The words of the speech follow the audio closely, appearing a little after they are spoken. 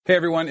Hey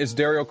everyone, it's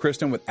Dario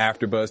Kristen with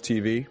AfterBuzz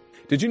TV.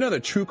 Did you know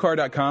that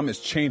TrueCar.com is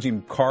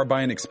changing car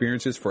buying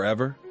experiences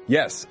forever?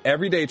 Yes,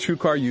 everyday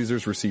TrueCar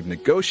users receive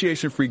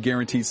negotiation-free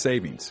guaranteed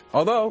savings.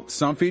 Although,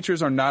 some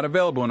features are not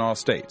available in all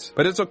states.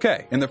 But it's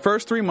okay. In the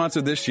first 3 months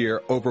of this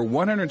year, over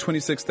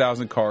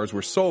 126,000 cars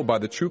were sold by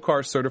the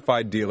TrueCar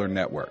Certified Dealer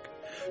Network.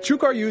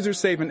 TrueCar users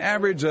save an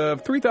average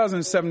of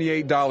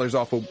 $3,078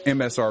 off of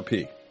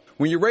MSRP.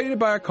 When you're ready to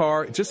buy a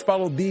car, just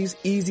follow these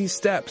easy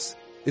steps.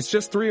 It's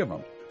just 3 of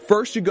them.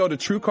 First, you go to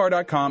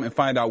TrueCar.com and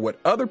find out what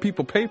other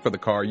people pay for the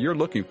car you're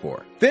looking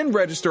for. Then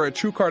register at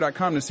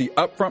TrueCar.com to see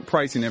upfront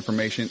pricing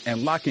information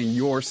and lock in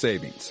your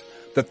savings.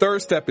 The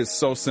third step is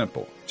so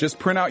simple. Just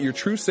print out your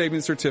True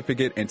Savings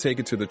Certificate and take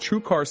it to the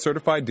TrueCar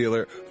Certified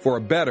Dealer for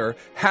a better,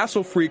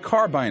 hassle-free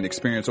car buying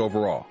experience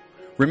overall.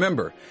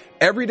 Remember,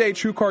 everyday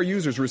TrueCar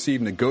users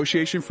receive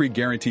negotiation-free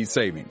guaranteed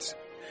savings.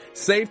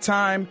 Save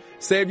time,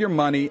 save your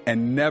money,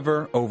 and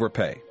never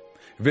overpay.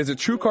 Visit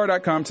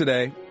TrueCar.com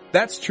today.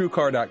 That's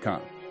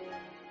TrueCar.com.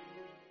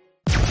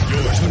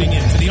 You're tuning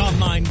in to the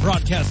online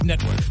broadcast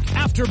network,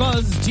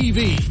 AfterBuzz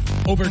TV.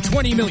 Over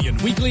 20 million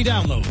weekly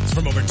downloads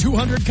from over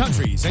 200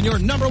 countries and your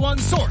number one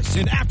source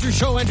in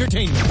after-show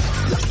entertainment.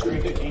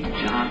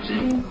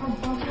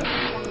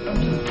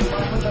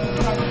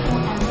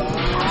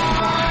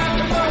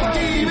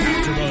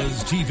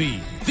 AfterBuzz TV,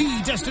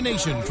 the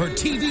destination for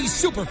TV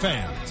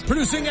superfans.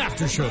 Producing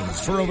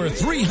aftershows for over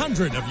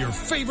 300 of your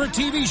favorite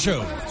TV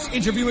shows.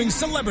 Interviewing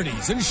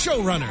celebrities and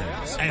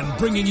showrunners. And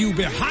bringing you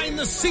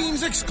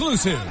behind-the-scenes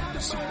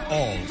exclusives.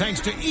 All thanks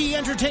to E!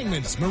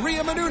 Entertainment's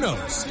Maria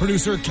Menounos,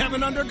 producer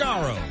Kevin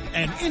Undergaro,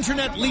 and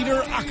internet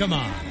leader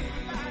Akamai.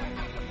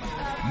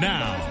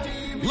 Now,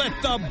 let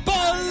the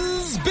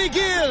buzz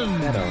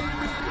begin!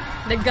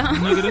 The gun.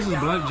 Nigga, this is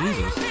Black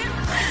Jesus.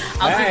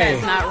 Also,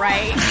 that's not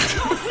right.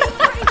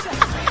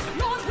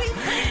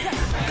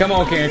 Come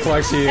on, Karen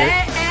Clark, she is.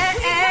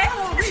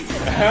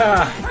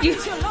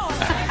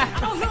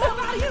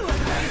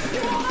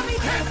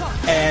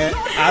 And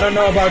I don't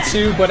know about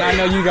you, but I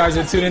know you guys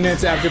are tuning in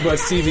to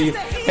AfterBuzz TV.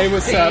 Hey,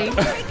 what's up?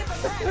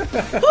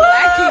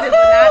 Black Jesus is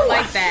not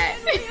like that.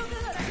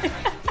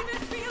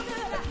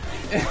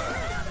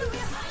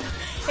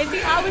 Is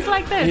he always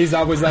like this? He's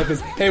always like this.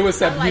 Hey,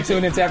 what's up? You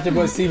tune into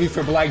AfterBuzz TV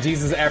for Black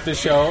Jesus After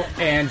Show,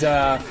 and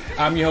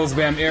I'm your host,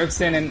 Bam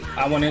Erickson, and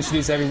I want to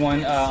introduce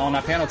everyone on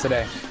our panel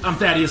today. I'm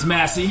Thaddeus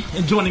Massey,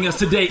 and joining us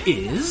today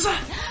is...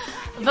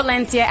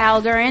 Valenzia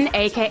Algarin,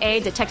 a.k.a.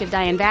 Detective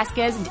Diane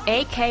Vasquez,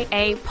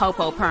 a.k.a.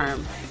 Popo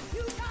Perm.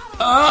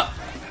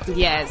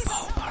 Yes.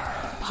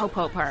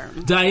 Popo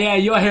Perm.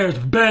 Diane, your hair is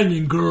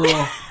banging,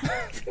 girl.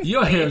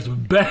 Your hair is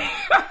banging.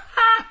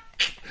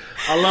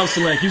 I love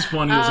Select. He's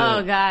funny as hell.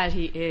 Oh, God,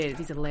 he is.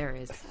 He's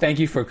hilarious. Thank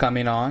you for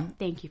coming on.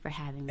 Thank you for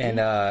having me. And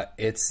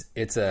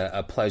it's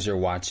a pleasure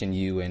watching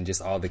you and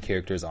just all the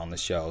characters on the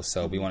show.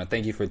 So we want to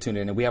thank you for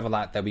tuning in. And we have a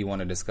lot that we want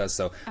to discuss,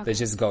 so let's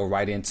just go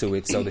right into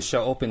it. So the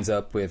show opens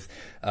up with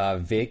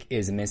Vic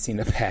is missing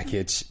a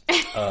package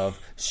of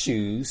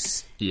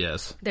shoes.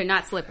 Yes. They're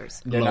not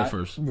slippers. They're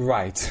loafers.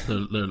 Right.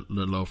 They're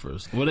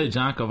loafers. Were they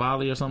John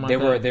Cavalli or something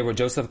They were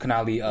Joseph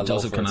Canali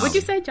Joseph loafers. Canali. What'd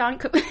you say, John?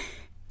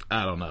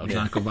 I don't know.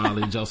 John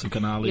Cavalli, Joseph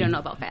Canali. You don't know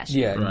about fashion.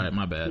 Yeah. Right,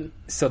 my bad.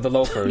 So the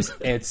loafers.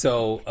 And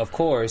so, of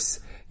course,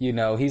 you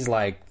know, he's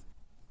like,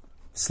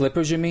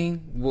 slippers, you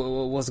mean?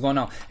 What's going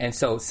on? And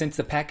so since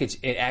the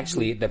package,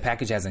 the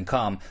package hasn't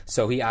come,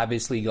 so he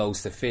obviously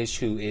goes to Fish,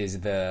 who's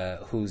the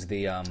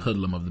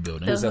hoodlum of the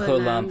building. Who's a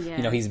hoodlum. Yeah.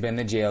 You know, he's been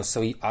to jail,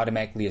 so he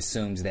automatically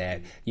assumes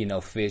that, you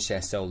know, Fish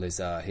has stole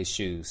his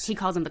shoes. He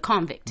calls him the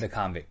convict. The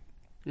convict.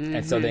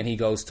 And so then he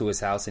goes to his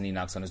house and he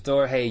knocks on his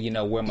door. Hey, you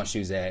know, where are my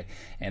shoes at?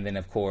 And then,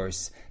 of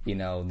course, you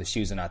know, the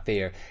shoes are not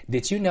there.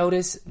 Did you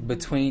notice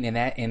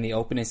in the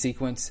opening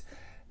sequence?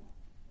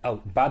 Oh,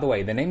 by the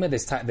way, the name of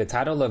the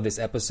title of this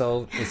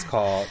episode is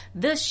called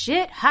The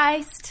Shit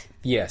Heist.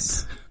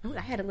 Yes. Ooh,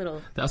 I had a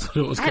little. That's what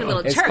it was I had a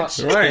called. little church.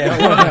 Right.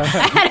 I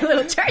had a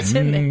little church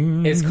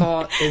in there. It's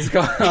called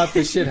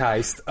The Shit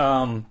Heist.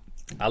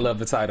 I love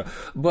the title,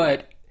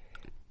 but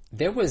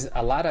there was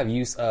a lot of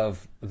use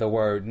of the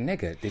word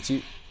nigga. Did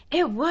you?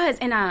 It was,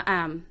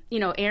 and you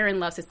know, Aaron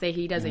loves to say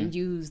he doesn't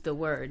use the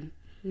word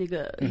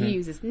nigga. He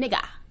uses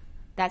nigga.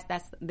 That's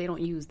they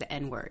don't use the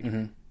N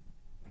word.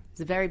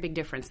 It's a very big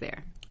difference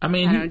there. I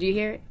mean, I don't know, do you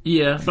hear it?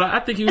 Yeah, but I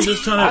think he was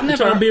just trying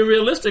to be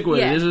realistic with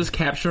it. It's just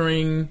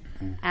capturing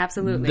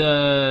absolutely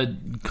the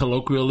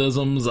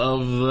colloquialisms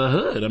of the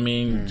hood. I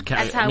mean,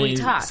 that's how we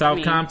talk.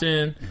 South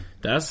Compton,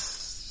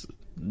 that's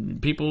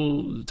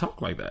people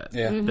talk like that.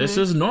 Yeah. It's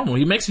just normal.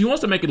 He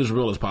wants to make it as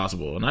real as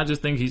possible, and I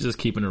just think he's just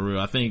keeping it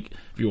real. I think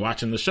if you're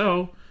watching the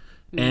show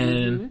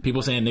and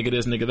people saying nigga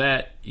this, nigga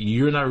that,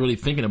 you're not really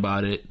thinking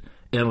about it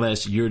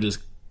unless you're just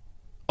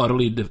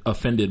utterly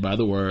offended by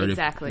the word.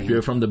 Exactly. If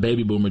you're from the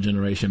baby boomer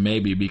generation,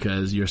 maybe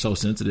because you're so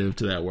sensitive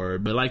to that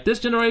word. But like this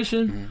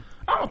generation,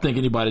 I don't think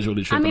anybody's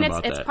really tripping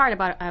about that.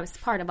 It's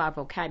part of our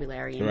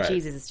vocabulary, and Right.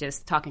 Jesus is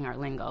just talking our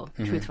lingo.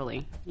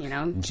 Truthfully, you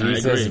know.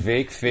 Jesus,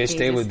 Vic, Fish,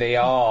 Jesus. they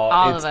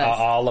All it's of us.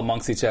 all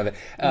amongst each other.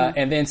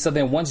 And then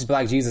once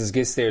Black Jesus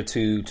gets there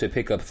to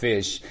pick up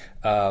Fish,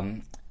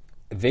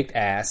 Vic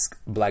asks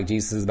Black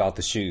Jesus about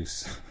the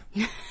shoes.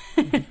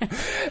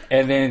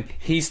 And then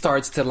he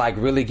starts to like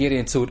really get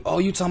into it. Oh,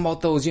 you talking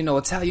about those,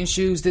 Italian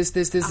shoes, this.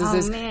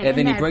 Man, and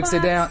then he that breaks it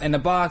box. down in the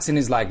box and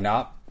he's like,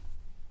 nah,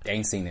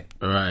 ain't seen it.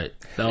 Right.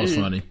 That was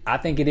funny. I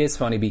think it is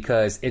funny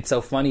because it's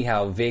so funny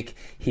how Vic,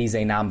 he's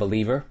a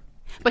non-believer.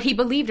 But he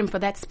believed him for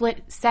that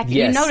split second.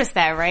 Yes. You noticed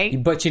that,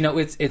 right? But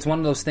it's one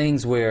of those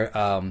things where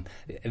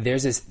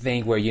there's this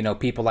thing where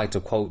people like to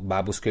quote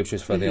Bible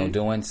scriptures for their own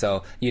doing.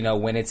 So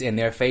when it's in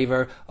their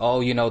favor,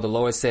 the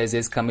Lord says,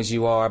 "It's come as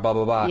you are," blah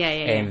blah blah. Yeah.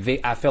 And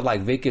Vic, I feel like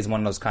Vic is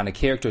one of those kind of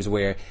characters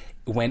where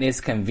when it's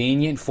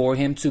convenient for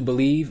him to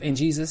believe in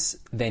Jesus,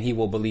 then he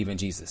will believe in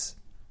Jesus.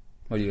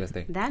 What do you guys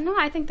think?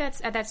 I think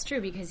that's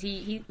true because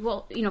he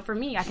for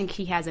me, I think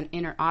he has an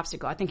inner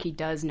obstacle. I think he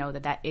does know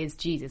that is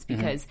Jesus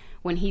because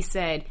when he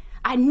said,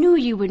 "I knew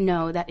you would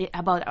know that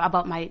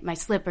about my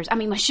slippers. I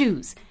mean my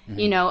shoes."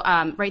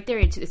 Right there,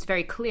 it's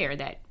very clear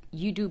that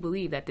you do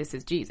believe that this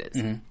is Jesus.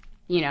 I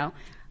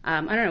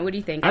don't know. What do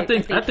you think? I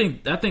think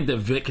that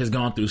Vic has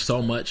gone through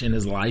so much in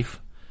his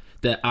life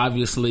that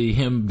obviously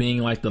him being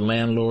like the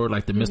landlord,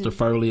 like the Mr.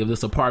 Furley of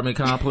this apartment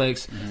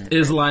complex,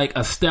 is like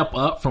a step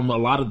up from a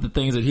lot of the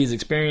things that he's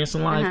experienced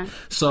in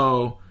life.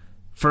 So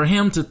for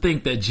him to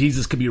think that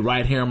Jesus could be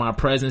right here in my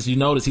presence, you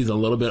notice he's a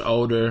little bit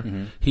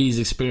older. He's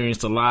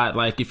experienced a lot.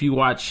 Like if you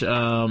watch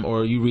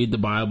or you read the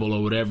Bible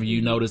or whatever,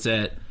 you notice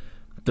that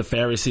the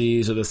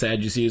Pharisees or the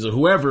Sadducees or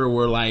whoever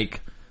were like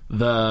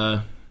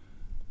the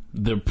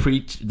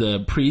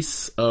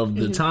priests of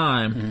the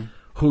time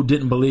who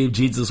didn't believe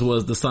Jesus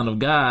was the Son of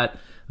God.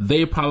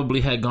 They probably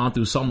had gone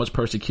through so much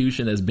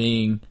persecution as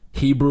being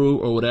Hebrew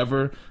or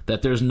whatever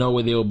that there's no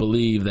way they would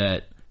believe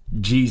that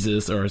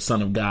Jesus or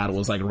Son of God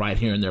was like right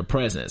here in their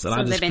presence. And So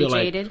I just they've feel been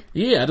like,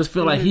 jaded? I just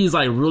feel like he's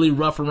like really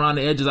rough around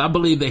the edges. I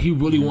believe that he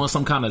really wants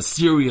some kind of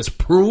serious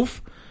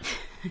proof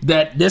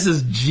that this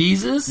is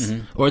Jesus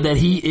or that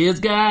he is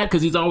God,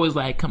 because he's always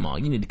like, come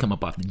on, you need to come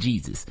up off the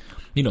Jesus.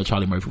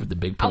 Charlie Murphy with the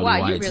big pearly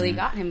whites. You really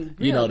got him.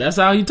 That's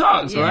how he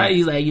talks, right?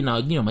 He's like, you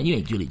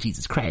ain't really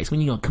Jesus Christ.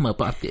 When you gonna come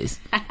up off this?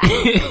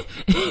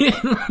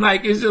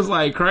 Like, it's just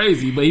like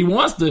crazy. But he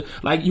wants to,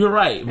 like, you're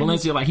right,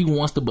 Valenzia, like, he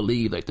wants to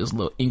believe, like, this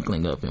little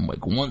inkling of him,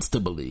 like, wants to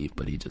believe,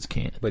 but he just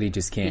can't. But he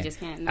just can't.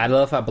 No. I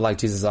love how Black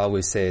Jesus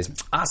always says,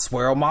 "I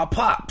swear on my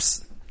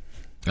pops."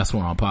 I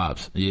swear on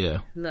pops, yeah.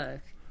 Look.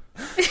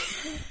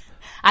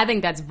 I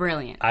think that's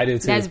brilliant. I do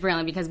too. That's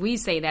brilliant because we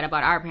say that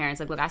about our parents.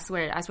 Like, look, I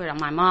swear on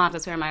my mom, I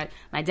swear on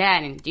my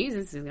dad, and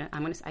Jesus is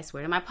I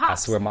swear to my pops. I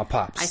swear on my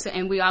pops.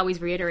 And we always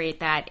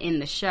reiterate that in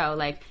the show.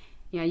 Like,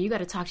 you got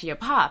to talk to your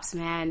pops,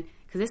 man,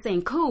 because this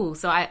ain't cool.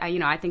 So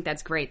I think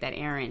that's great that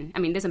Aaron. I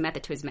mean, there's a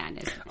method to his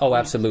madness. Oh,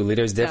 absolutely.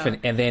 There's different,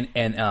 and then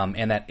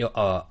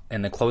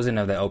in the closing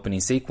of the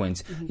opening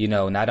sequence,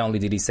 not only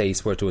did he say he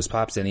swore to his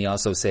pops, and he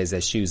also says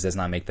that shoes does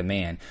not make the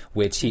man,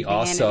 which he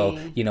also,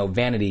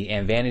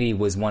 vanity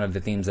was one of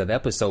the themes of the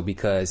episode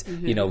because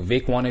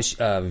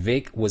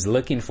Vic was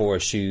looking for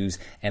shoes,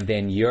 and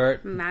then your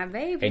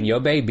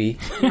baby,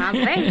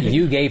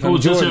 you gave him Who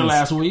was just Jordans. here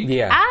last week?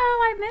 Yeah.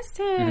 Oh, I missed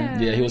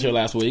him. Yeah, he was here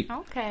last week.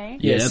 Okay.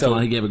 Yeah, that's so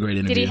why he gave a great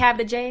interview. Did he have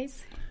the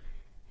J's?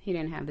 He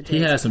didn't have the J's. He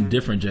had some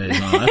different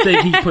J's on. I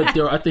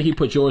think he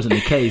put yours in the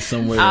case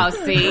somewhere. Oh,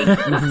 see.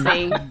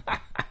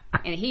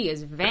 And he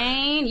is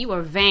vain. You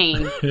are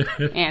vain,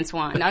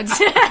 Antoine. No,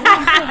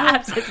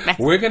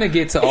 we're going to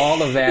get to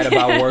all of that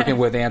about working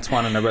with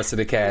Antoine and the rest of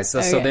the cast.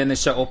 So then the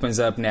show opens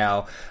up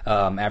now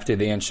after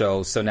the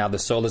intro. So now the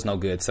soul is no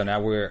good. So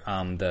now we're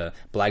the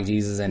Black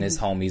Jesus and his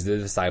homies, the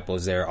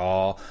disciples. They're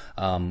all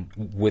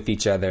with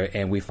each other.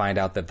 And we find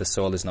out that the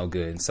soul is no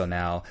good. And so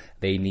now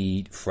they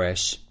need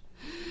fresh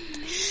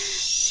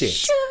shit.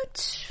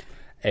 Shoot.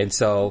 And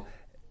so...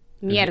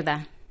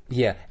 Mierda.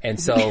 Yeah, and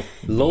so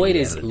Lloyd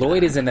is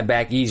in the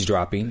back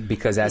eavesdropping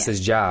because that's his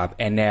job,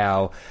 and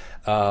now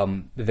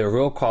the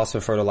real cost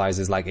for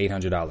fertilizer is like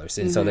 $800,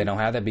 and so they don't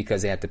have that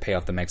because they have to pay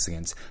off the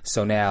Mexicans.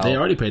 So now they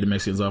already paid the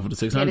Mexicans off with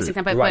the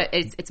 $600. But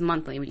it's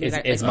monthly. It's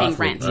paying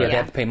monthly. rent. Yeah, they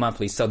have to pay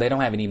monthly, so they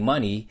don't have any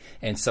money,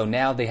 and so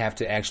now they have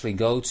to actually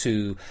go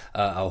to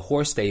a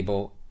horse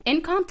stable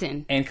in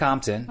Compton. In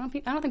Compton, I don't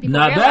think people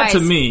now realize. that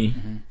to me,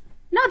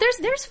 no,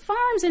 there's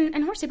farms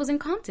and horse stables in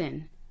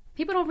Compton.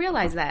 People don't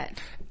realize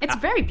that. It's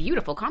very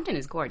beautiful. Compton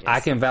is gorgeous.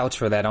 I can vouch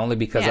for that only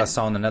because I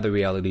saw on another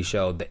reality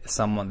show that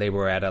they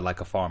were at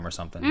a farm or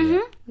something. Mm-hmm.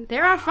 Yeah.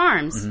 There are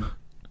farms.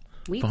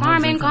 We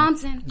farm in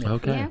Compton.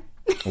 Okay.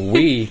 Yeah.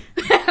 We.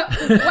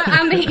 Well,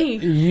 I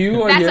mean,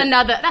 you are.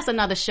 That's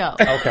another show.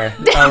 Okay.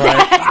 All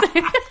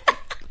right.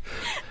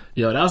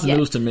 Yo, that was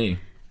news to me.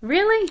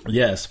 Really?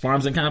 Yes,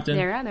 farms in Compton.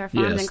 There are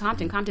farms in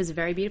Compton. Compton is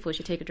very beautiful. You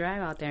should take a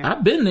drive out there.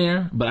 I've been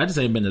there, but I just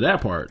ain't been to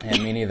that part.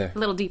 And me neither. A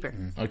little deeper.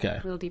 Okay.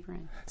 A little deeper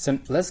in. So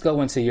let's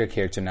go into your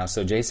character now.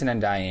 So Jason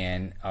and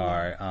Diane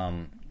are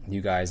You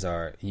guys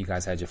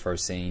had your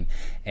first scene,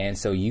 and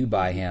so you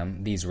buy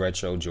him these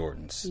retro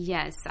Jordans.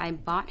 Yes, I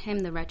bought him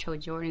the retro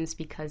Jordans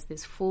because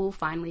this fool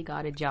finally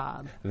got a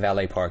job.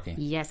 Valet parking.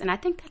 Yes, and I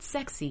think that's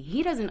sexy.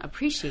 He doesn't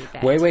appreciate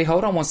that. Wait,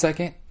 hold on 1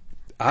 second.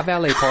 I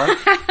valet park.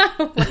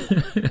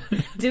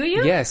 Do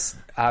you? Yes,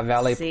 I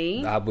valet.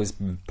 See? I was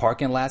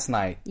parking last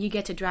night. You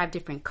get to drive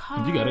different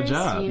cars. You got a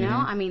job. You know,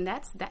 I mean,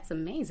 that's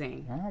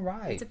amazing. All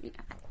right.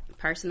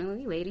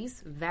 Personally,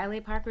 ladies, valet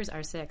parkers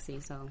are sexy.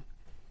 So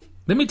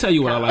Let me tell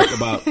you what I like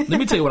about. Let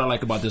me tell you what I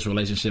like about this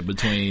relationship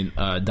between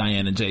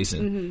Diane and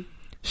Jason. Mm-hmm.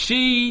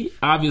 She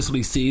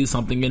obviously sees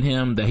something in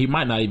him that he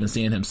might not even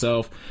see in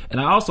himself,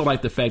 and I also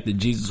like the fact that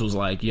Jesus was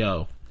like,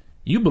 "Yo,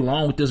 you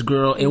belong with this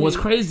girl." And what's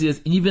crazy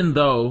is, even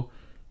though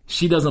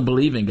she doesn't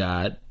believe in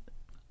God,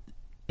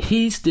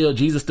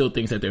 Jesus still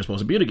thinks that they're supposed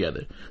to be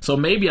together. So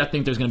maybe I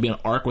think there's going to be an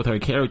arc with her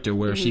character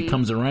where she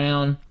comes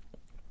around.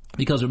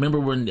 Because remember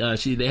when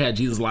they had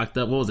Jesus locked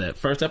up? What was that,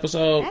 first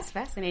episode? that's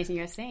fascinating.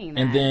 You're saying that.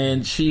 And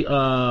then she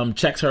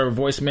checks her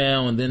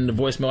voicemail, and then the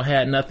voicemail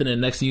had nothing.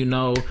 And next thing you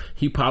know,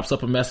 he pops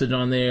up a message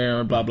on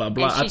there, blah blah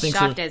blah. And she's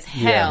shocked as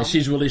hell. Yeah, and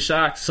she's really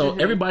shocked. So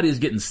everybody is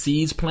getting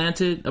seeds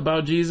planted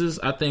about Jesus.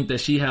 I think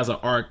that she has an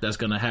arc that's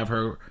going to have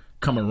her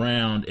come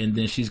around, and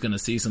then she's going to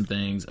see some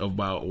things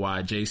about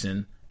why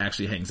Jason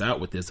actually hangs out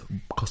with this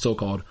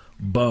so-called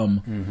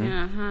bum,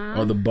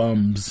 or the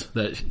bums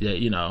that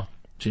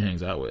she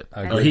hangs out with,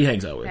 or he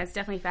hangs out with. That's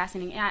definitely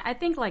fascinating. I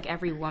think, like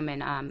every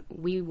woman,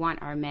 we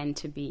want our men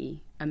to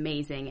be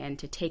amazing and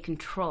to take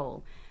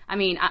control. I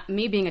mean,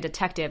 me being a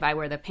detective, I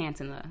wear the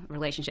pants in the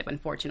relationship,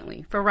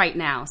 unfortunately, for right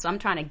now. So I'm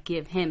trying to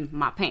give him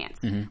my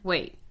pants.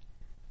 Wait,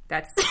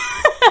 that's...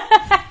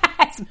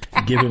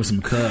 Give him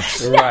some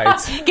cuffs.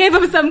 Right. Give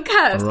him some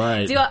cuffs.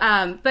 Right.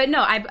 But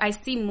no, I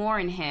see more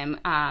in him.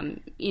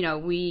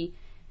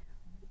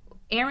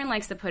 Aaron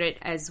likes to put it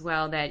as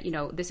well that,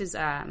 this is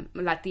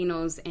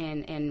Latinos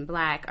and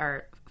Black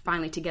are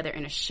finally together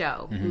in a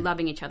show,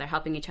 loving each other,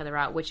 helping each other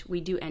out, which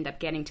we do end up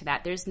getting to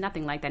that. There's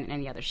nothing like that in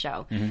any other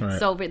show. Right.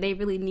 So they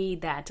really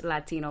need that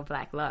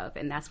Latino-Black love,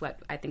 and that's what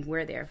I think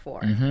we're there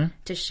for,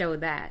 to show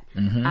that.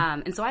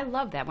 And so I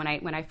love that.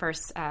 When I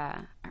first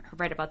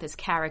read about this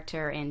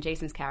character and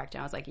Jason's character,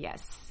 I was like,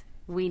 yes,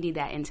 we need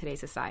that in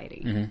today's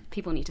society.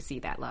 People need to see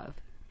that love.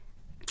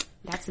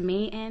 That's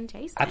me and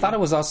Jason. I thought it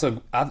was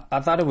also. I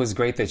thought it was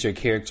great that your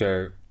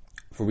character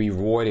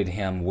rewarded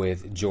him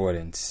with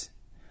Jordans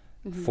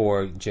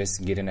for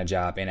just getting a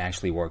job and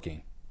actually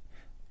working.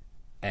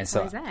 And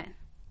so, why is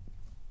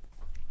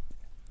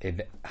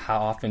that? How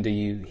often do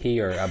you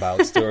hear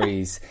about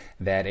stories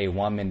that a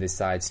woman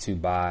decides to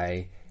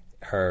buy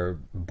her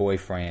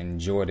boyfriend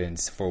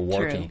Jordans for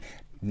working?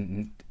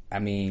 True. I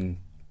mean,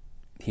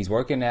 he's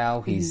working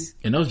now. He's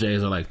and those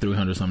J's are like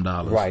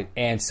 $300 right,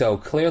 and so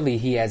clearly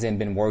he hasn't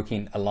been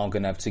working long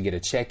enough to get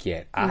a check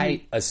yet.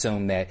 I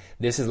assume that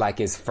this is like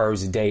his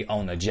first day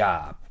on a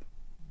job.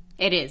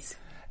 It is,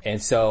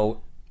 and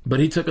so, but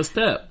he took a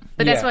step.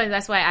 But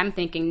that's why I'm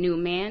thinking new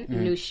man,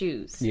 new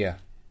shoes. Yeah,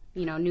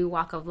 new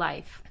walk of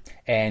life.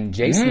 And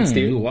Jason's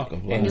theory, new walk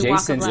of life. And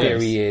Jason's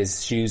theory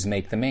is shoes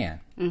make the man,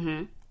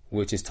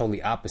 which is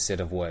totally opposite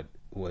of what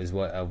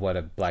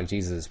a Black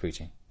Jesus is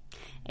preaching.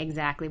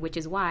 Exactly, which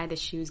is why the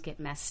shoes get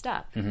messed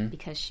up,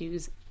 because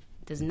shoes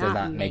does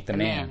not make the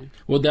man.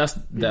 Well, that's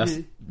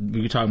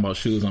we're talking about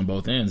shoes on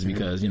both ends,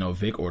 because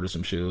Vic ordered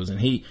some shoes, and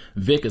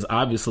Vic is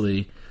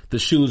obviously, the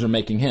shoes are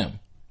making him,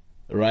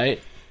 right?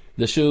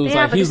 The shoes,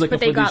 he's looking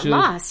for these shoes. But they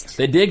got lost.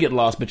 They did get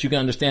lost, but you can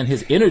understand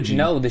his energy.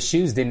 No, the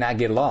shoes did not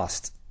get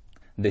lost.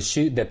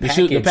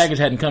 The package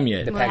hadn't come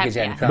yet. The package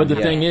hadn't come. But the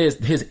thing is,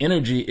 his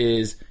energy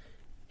is,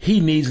 he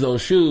needs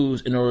those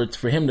shoes in order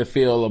for him to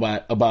feel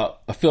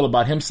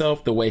about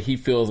himself the way he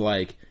feels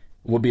like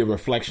would be a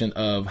reflection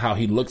of how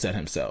he looks at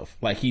himself.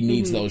 Like, he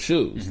needs those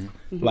shoes.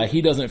 Like,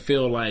 he doesn't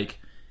feel like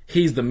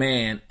he's the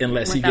man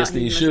unless he gets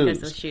these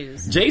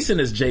shoes.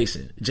 Jason is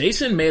Jason.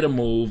 Jason made a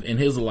move in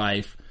his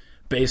life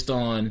based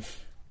on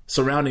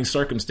surrounding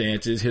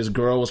circumstances. His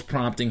girl was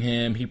prompting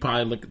him. He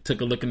probably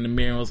took a look in the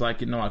mirror and was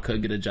like, I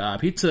could get a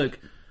job. He took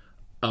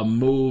a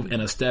move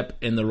and a step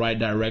in the right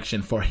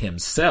direction for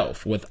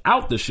himself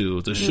without the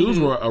shoes. The shoes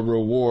were a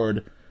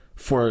reward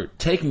for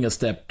taking a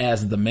step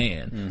as the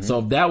man.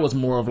 So that was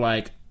more of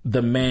like,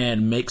 the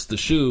man makes the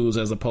shoes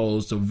as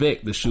opposed to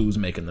Vic, the shoes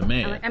making the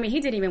man. I mean,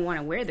 he didn't even want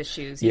to wear the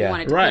shoes. He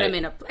wanted to put them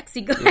in a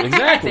plexiglass.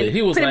 Exactly.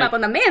 He was put him up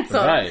on the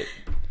mantle. Right.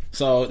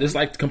 So it's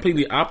like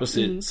completely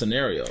opposite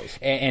scenarios.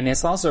 And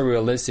it's also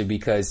realistic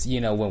because,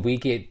 when we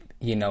get,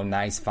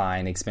 nice,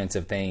 fine,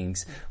 expensive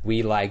things,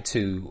 we like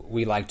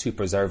to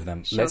preserve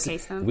them.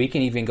 Showcase them. We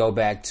can even go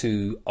back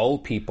to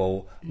old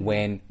people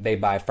when they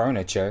buy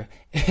furniture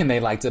and they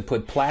like to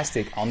put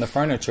plastic on the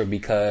furniture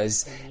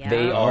because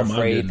they are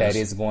afraid that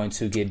it's going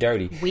to get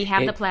dirty. We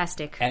have the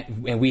plastic.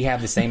 And we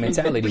have the same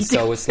mentality.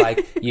 So it's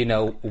like,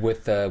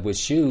 with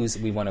shoes,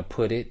 we want to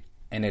put it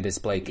in a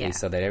display case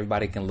so that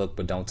everybody can look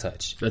but don't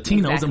touch.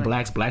 Latinos and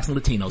blacks and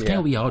Latinos.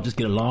 Can't we all just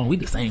get along? We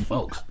the same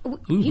folks.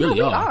 We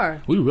really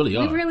are. We really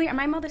are. We really are.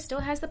 My mother still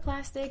has the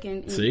plastic,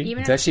 and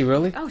even does she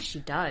really? Oh, she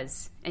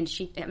does. And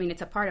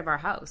it's a part of our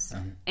house.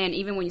 And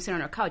even when you sit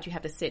on our couch, you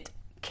have to sit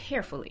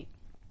carefully.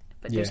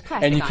 But there's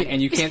plastic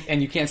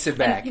and you can't sit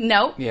back.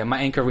 No. Yeah,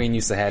 my Aunt Corrine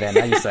used to have that.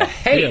 And I used to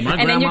hate it.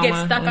 And then you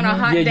get stuck on a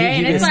hot day,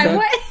 and it's like,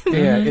 what?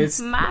 Yeah, it's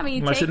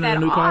Mommy, take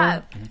that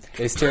off.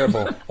 It's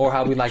terrible. Or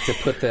how we like to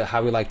put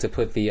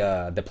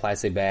the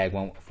plastic bag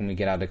when we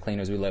get out of the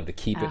cleaners. We love to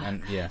keep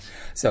it.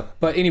 So,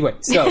 but anyway,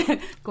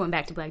 going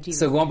back to Black Jesus.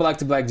 So going back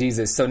to Black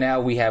Jesus. So now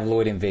we have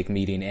Lloyd and Vic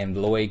meeting, and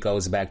Lloyd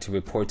goes back to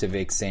report to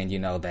Vic saying,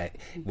 that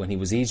when he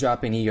was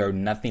eavesdropping, he heard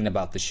nothing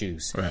about the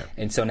shoes. Right.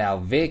 And so now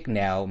Vic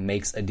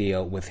makes a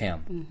deal with him.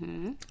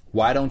 Mm-hmm.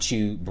 Why don't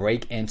you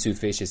break into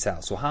Fish's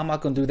house? Well, how am I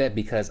going to do that?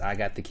 Because I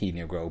got the key,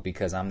 Negro,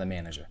 because I'm the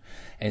manager.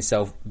 And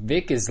so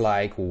Vic is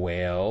like,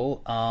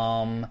 well,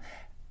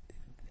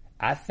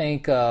 I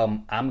think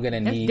I'm going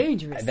to need... That's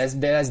dangerous.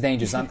 That's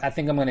dangerous. I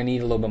think I'm going to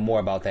need a little bit more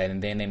about that.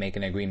 And then they make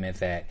an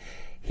agreement that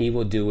he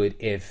will do it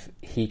if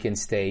he can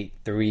stay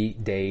 3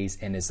 days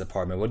in his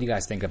apartment. What do you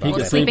guys think about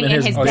that? Sleeping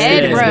in his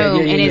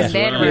bedroom. In his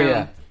bedroom.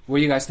 Yeah. What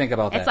do you guys think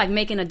about that? It's like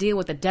making a deal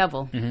with the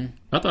devil. Mm-hmm.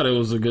 I thought it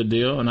was a good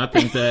deal, and I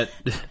think that...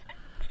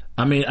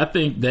 I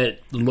think that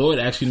Lloyd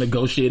actually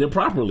negotiated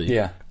properly.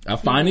 Yeah. I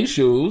find these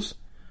shoes.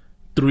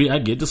 3, I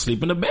get to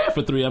sleep in the bed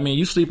for 3. I mean,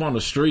 you sleep on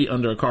the street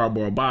under a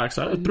cardboard box.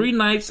 3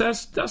 nights,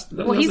 that's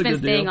well, he's a been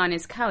good staying deal. on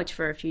his couch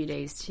for a few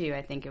days, too,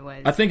 I think it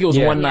was. I think it was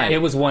one night. It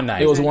was one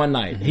night. It was one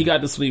night. Mm-hmm. He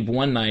got to sleep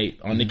one night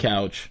on the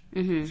couch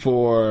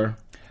for...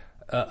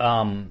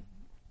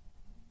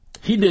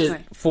 He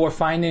did for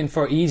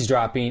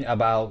eavesdropping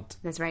about.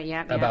 That's right.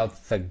 Yeah.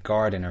 About the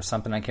garden or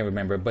something. I can't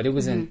remember, but it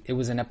was an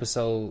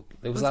episode.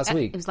 It was last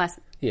week. It was last.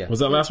 Yeah. Was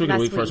that last week or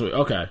week first week?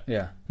 Okay.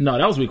 Yeah. No,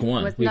 that was week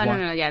 1.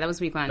 No. Yeah, that was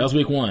week 1. That was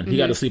week 1. He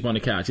got to sleep on the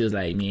couch. He was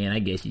like, "Man, I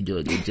guess you do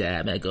a good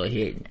job. I go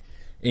ahead."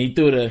 And he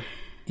threw the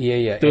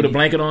the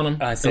blanket on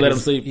him and let him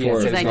sleep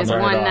for like just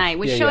one night,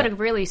 which showed a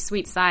really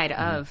sweet side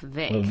of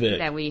Vic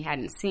that we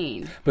hadn't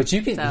seen. But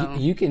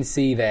you can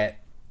see that.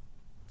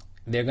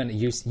 They're gonna.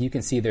 You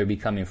can see they're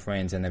becoming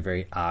friends in a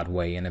very odd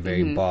way, in a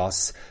very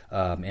boss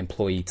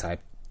employee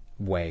type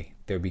way.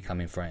 They're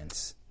becoming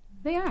friends.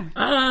 They are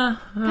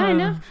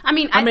kind of. I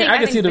think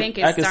Vic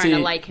is starting to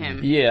like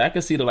him. Yeah, I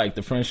can see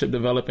the friendship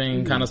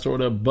developing, kind of, sort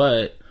of.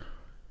 But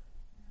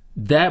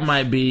that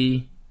might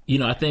be.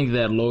 I think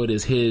that Lloyd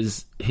is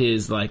his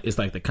it's like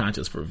the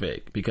conscience for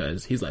Vic,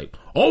 because he's like,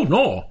 oh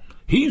no.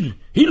 He's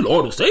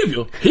Lord and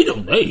Savior. He the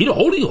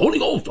Holy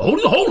Ghost,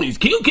 Holy of Holies,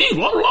 King of Kings,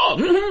 Lord of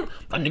Lords.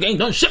 That nigga ain't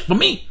done shit for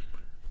me.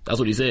 That's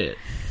what he said.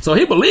 So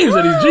he believes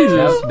that he's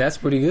Jesus. That's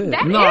pretty good.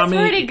 That is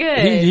pretty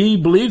good. He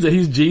believes that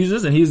he's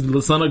Jesus and he's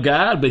the Son of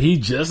God, but he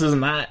just is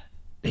not.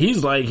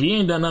 He's like, he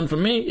ain't done nothing for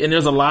me. And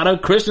there's a lot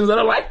of Christians that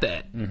are like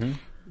that. Mm-hmm.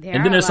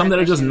 And then there's some that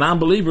are just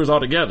non-believers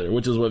altogether,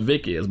 which is what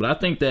Vic is. But I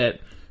think that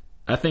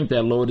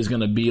Lord is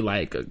going to be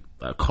like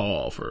a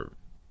call for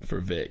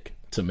Vic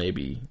to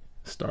maybe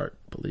start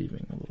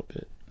believing a little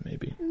bit,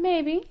 maybe.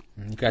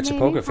 You got your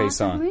poker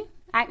face on.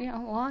 I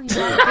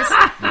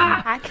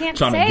can't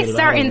say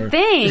certain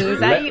things.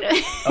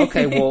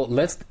 Okay, well,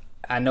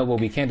 I know what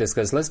we can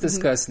discuss. Let's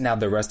discuss now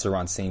the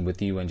restaurant scene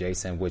with you and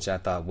Jason, which I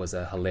thought was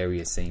a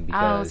hilarious scene.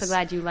 Because, so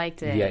glad you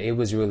liked it. Yeah, it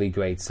was really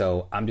great.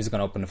 So I'm just going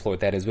to open the floor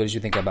with that. What did you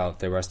think about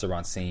the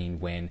restaurant scene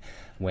when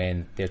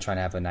they're trying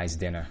to have a nice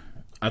dinner?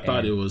 I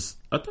thought it was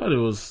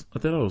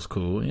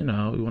cool. We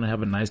want to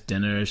have a nice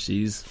dinner.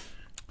 She's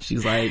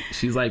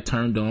like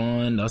turned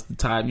on. That's the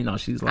time,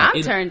 she's like...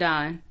 I'm turned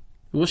on.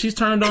 Well, she's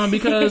turned on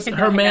because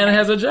her man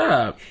has a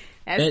job.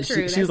 That's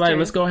true. She's like,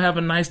 let's go have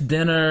a nice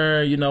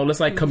dinner. Let's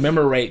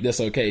commemorate this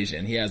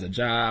occasion. He has a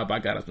job. I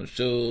got us some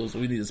shoes.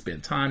 We need to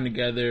spend time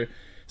together.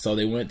 So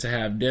they went to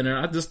have dinner.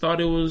 I just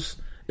thought it was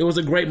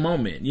a great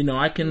moment.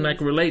 I can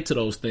relate to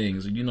those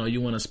things.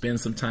 You want to spend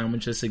some time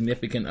with your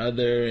significant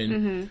other,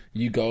 and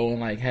you go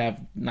and have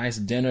nice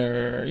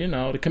dinner.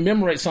 To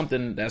commemorate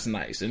something that's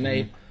nice.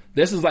 And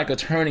this is like a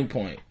turning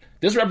point.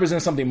 This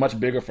represents something much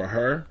bigger for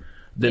her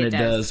than it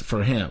does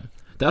for him.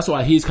 That's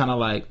why he's kind of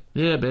like,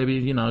 yeah,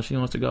 baby, she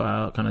wants to go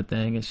out kind of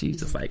thing. And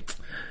she's just like,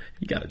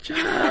 you got a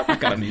job. I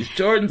got him these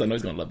Jordans. I know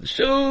he's going to love the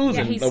shoes.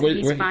 Yeah, he's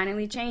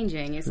finally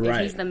changing.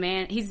 Right. He's the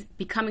man. He's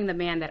becoming the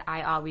man that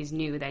I always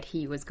knew that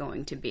he was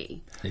going to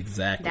be.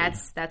 Exactly.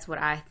 That's what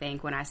I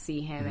think when I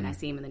see him, and I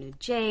see him in the new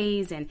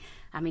Jays. And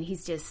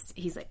he's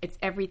like, it's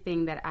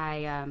everything that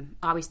I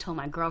always told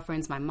my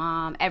girlfriends, my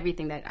mom,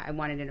 everything that I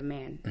wanted in a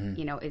man,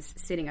 is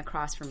sitting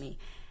across from me.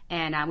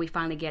 And we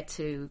finally get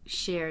to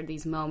share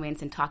these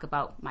moments and talk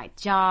about my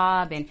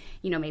job, and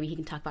maybe he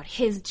can talk about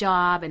his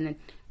job. And then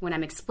when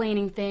I'm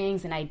explaining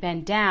things and I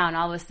bend down,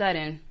 all of a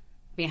sudden,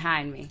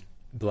 behind me,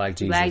 Black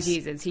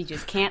Jesus. He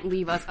just can't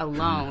leave us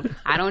alone.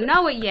 I don't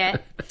know it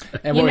yet.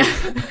 And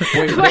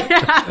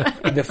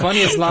the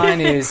funniest line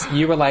is,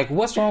 you were like,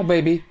 "What's wrong,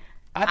 baby?"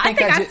 I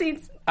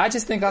think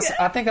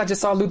I think I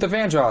just saw Luther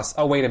Vandross.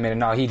 Oh, wait a minute.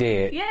 No, he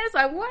did. Yeah, it's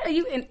like, what are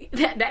you... And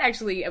that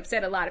actually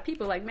upset a lot of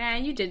people. Like,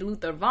 man, you did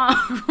Luther wrong.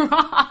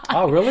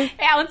 Oh, really?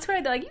 Yeah, on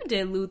Twitter, they're like, you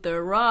did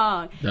Luther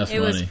wrong. That's it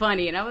funny. was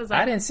funny. And I was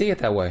like... I didn't see it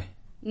that way.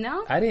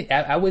 No? I didn't.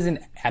 I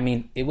wasn't... I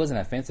mean, it wasn't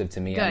offensive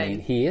to me. Good. I mean,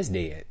 he is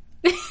dead.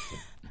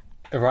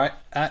 Right?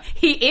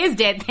 He is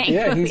dead,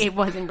 thankfully. Yeah, it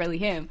wasn't really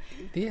him.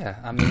 Yeah,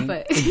 I mean...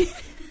 But...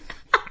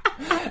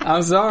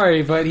 I'm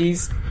sorry, but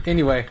he's...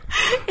 Anyway.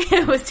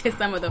 It was just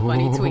some of the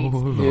funny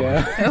tweets.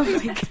 Yeah. Oh,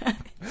 my God.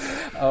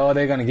 Oh,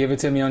 they're going to give it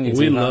to me on YouTube.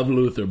 We love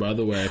Luther, by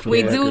the way.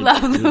 We do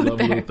love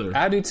Luther.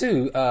 I do,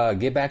 too.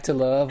 Get Back to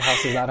Love.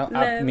 House is Not On.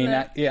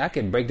 I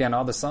can break down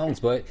all the songs,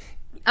 but...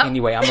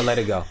 Anyway, I'm going to let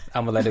it go.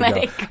 I'm going to let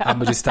it go. I'm going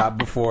to just stop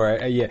before...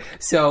 yeah.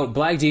 So,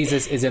 Black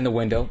Jesus is in the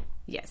window.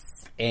 Yes.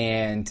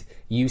 And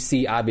you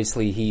see,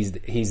 obviously,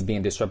 he's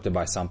being disrupted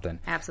by something.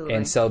 Absolutely.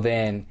 And so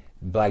then...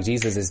 Black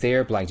Jesus is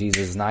there. Black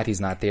Jesus is not.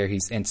 He's not there.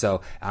 And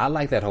so I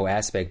like that whole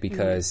aspect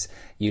because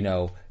you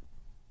know,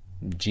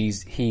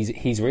 he's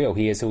real.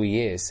 He is who he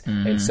is.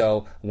 And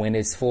so when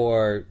it's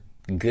for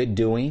good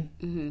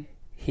doing,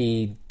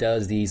 he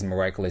does these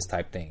miraculous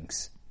type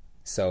things.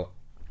 So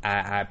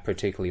I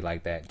particularly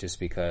like that just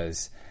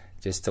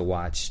to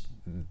watch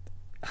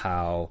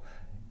how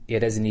it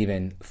doesn't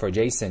even for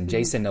Jason.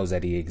 Jason knows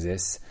that he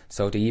exists.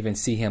 So to even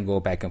see him go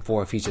back and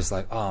forth, he's just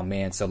like, oh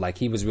man. So like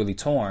he was really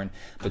torn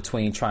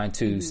between trying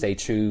to stay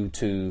true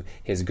to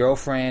his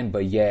girlfriend,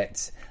 but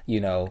yet, you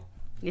know,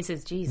 this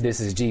is Jesus. This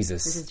is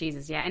Jesus. This is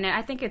Jesus, yeah. And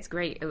I think it's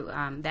great,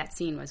 that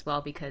scene as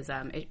well, because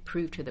it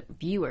proved to the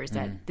viewers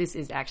that this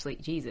is actually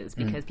Jesus,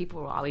 because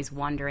people were always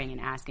wondering and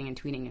asking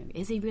and tweeting,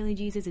 is he really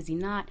Jesus? Is he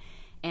not?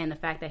 And the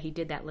fact that he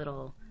did that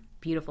little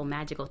beautiful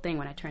magical thing,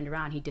 when I turned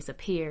around, he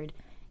disappeared.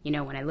 You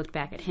know, when I looked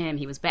back at him,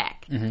 he was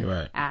back.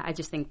 Right. I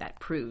just think that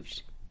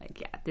proved, like,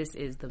 yeah, this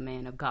is the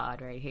man of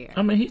God right here.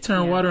 I mean, he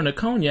turned water into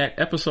cognac,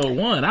 episode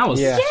 1. I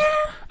was, Yeah,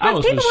 I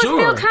was people for sure.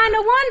 were still kind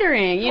of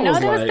wondering. You know,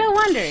 they were like, still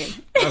wondering.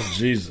 That's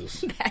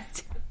Jesus.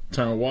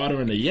 Turn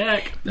water into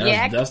yak.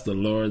 That's the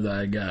Lord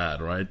thy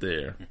God right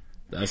there.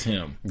 That's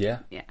him. Yeah.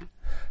 Yeah.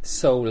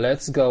 So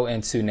let's go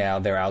into now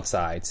they're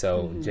outside.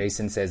 So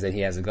Jason says that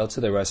he has to go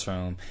to the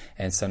restroom,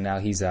 and so now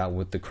he's out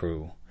with the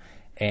crew.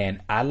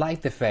 And I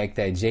like the fact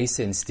that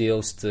Jason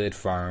still stood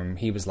firm.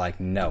 He was like,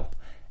 no,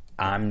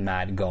 I'm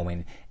not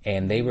going.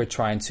 And they were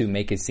trying to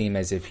make it seem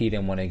as if he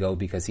didn't want to go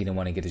because he didn't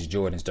want to get his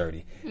Jordans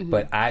dirty.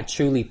 But I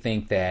truly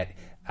think that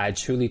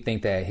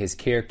his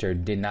character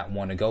did not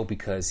want to go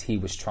because he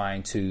was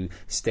trying to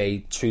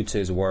stay true to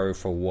his word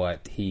for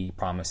what he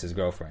promised his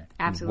girlfriend.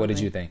 Absolutely. What did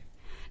you think?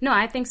 No,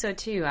 I think so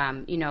too.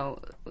 You know,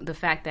 the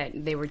fact that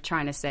they were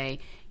trying to say,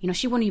 you know,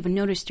 she wouldn't even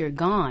notice you're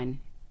gone.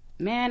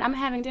 Man, I'm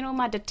having dinner with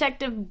my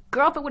detective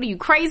girlfriend. What are you,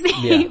 crazy?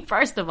 Yeah.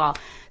 First of all.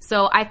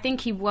 So I think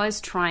he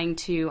was trying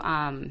to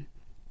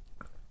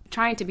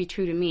be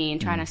true to me and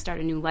trying to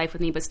start a new life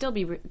with me, but still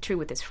be true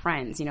with his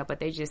friends, you know, but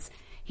they just,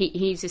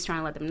 he's just trying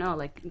to let them know,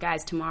 like,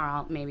 guys,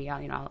 tomorrow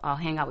I'll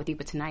hang out with you,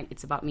 but tonight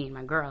it's about me and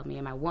my girl, me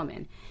and my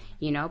woman,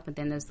 you know, but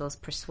then there's those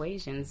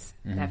persuasions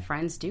that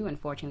friends do,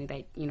 unfortunately,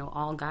 that, you know,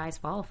 all guys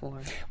fall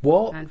for.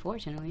 Well,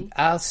 unfortunately.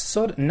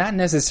 Not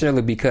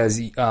necessarily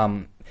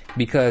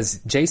because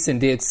Jason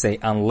did say,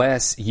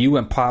 unless you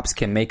and Pops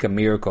can make a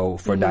miracle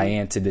for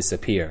Diane to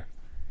disappear.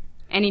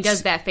 And he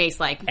does that face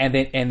like... And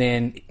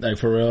then like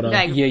for real though?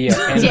 Like,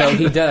 yeah. And so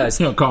he does.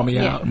 He'll call me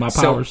out. My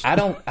powers. So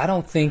I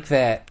don't think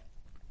that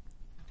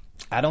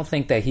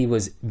he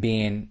was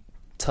being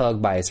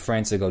tugged by his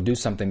friends to go do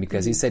something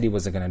because he said he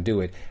wasn't going to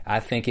do it. I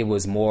think it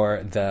was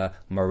more the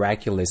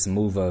miraculous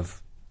move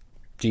of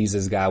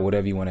Jesus, God,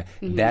 whatever you want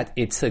to, that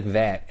it took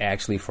that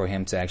actually for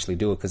him to actually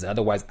do it, because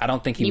otherwise I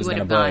don't think he was going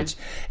to budge.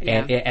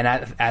 Yeah. And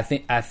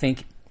I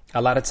think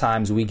a lot of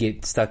times we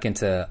get stuck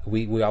into,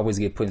 we always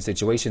get put in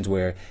situations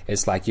where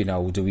it's like, you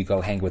know, do we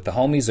go hang with the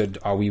homies or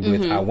are we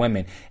with our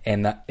women?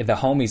 And the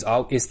homies,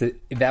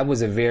 that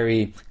was a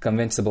very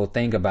convincible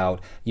thing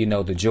about, you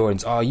know, the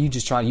Jordans. Oh, you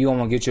don't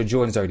want to get your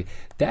Jordans dirty.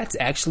 That's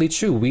actually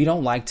true. We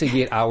don't like to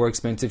get our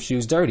expensive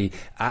shoes dirty.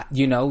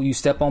 You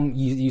step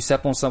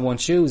on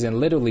someone's shoes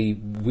and literally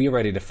we're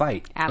ready to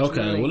fight.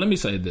 Absolutely. Okay, well, let me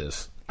say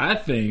this. I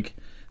think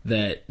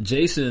that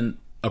Jason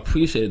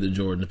appreciated the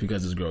Jordans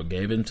because his girl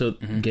gave them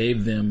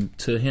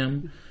to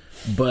him,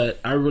 but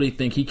I really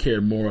think he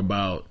cared more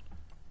about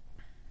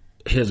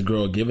his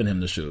girl giving him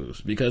the shoes,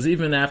 because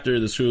even after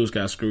the shoes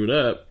got screwed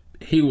up,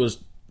 he was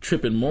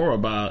tripping more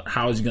about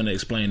how he's going to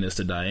explain this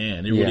to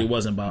Diane. It really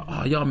wasn't about,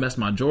 oh, y'all messed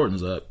my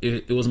Jordans up.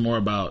 It was more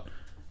about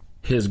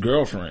his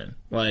girlfriend,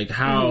 like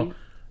how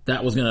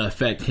that was going to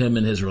affect him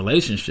and his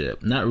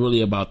relationship, not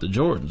really about the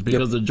Jordans,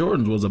 because the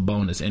Jordans was a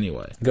bonus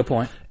anyway. Good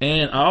point.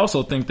 And I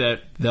also think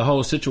that the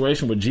whole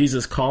situation with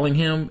Jesus calling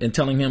him and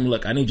telling him,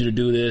 look, I need you to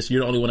do this.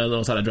 You're the only one that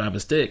knows how to drive a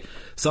stick.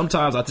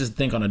 Sometimes I just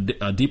think on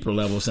a deeper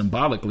level,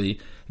 symbolically,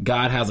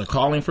 God has a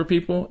calling for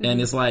people.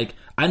 And it's like,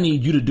 I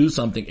need you to do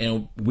something,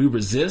 and we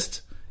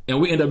resist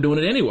and we end up doing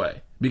it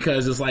anyway,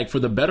 because it's like for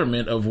the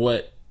betterment of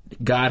what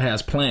God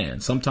has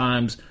planned.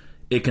 Sometimes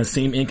it can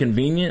seem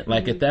inconvenient.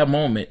 Like at that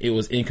moment, it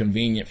was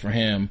inconvenient for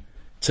him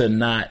to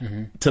not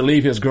to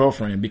leave his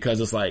girlfriend, because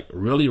it's like,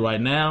 really right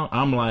now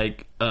I'm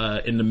like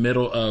in the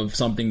middle of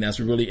something that's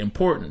really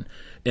important.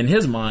 In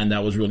his mind,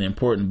 that was really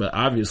important, but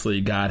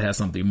obviously God has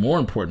something more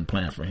important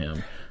planned for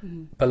him.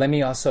 But let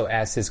me also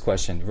ask this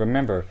question.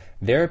 Remember,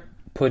 they're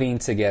putting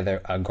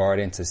together a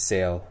garden to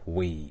sell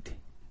weed.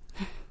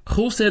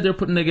 Who said they're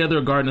putting together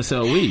a garden to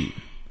sell weed?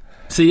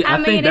 See,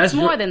 I think that's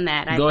more than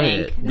that. I think. Go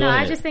ahead.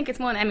 I just think it's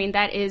more. I mean,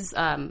 that is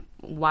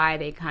why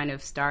they kind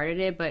of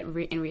started it. But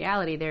in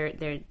reality,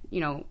 they're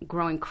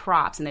growing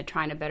crops, and they're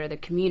trying to better the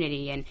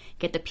community and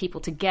get the people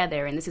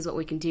together. And this is what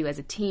we can do as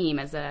a team,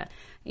 as a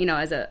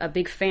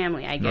big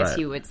family, I guess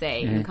you would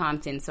say, in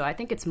Compton. So I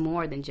think it's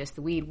more than just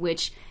the weed,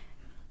 which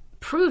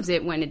proves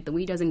it when the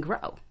weed doesn't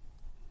grow.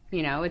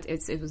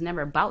 It was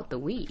never about the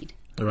weed.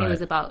 Right. It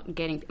was about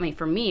getting. I mean,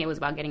 for me, it was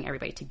about getting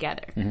everybody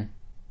together. Mm-hmm.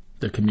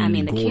 The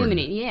community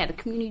the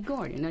community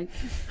garden. Like,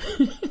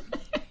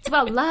 it's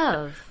about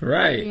love,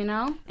 right?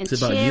 And it's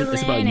about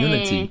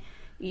unity.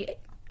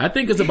 I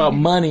think it's about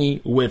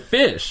money with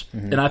fish,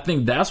 and I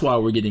think that's why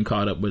we're getting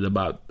caught up with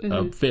about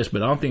fish.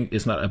 But I don't think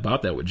it's not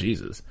about that with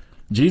Jesus.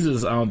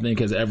 Jesus, I don't think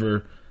has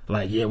ever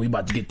we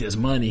about to get this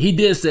money. He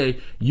did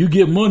say, "You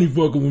get money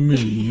fucking with me.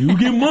 You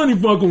get money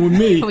fucking with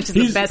me," which is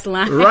the best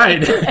line,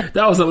 right?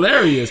 That was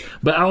hilarious.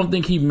 But I don't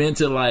think he meant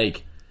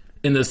it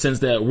in the sense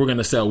that we're going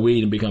to sell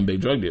weed and become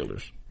big drug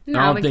dealers. No,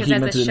 I don't think he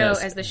meant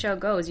as the show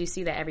goes, you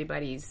see that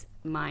everybody's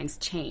minds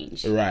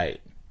change.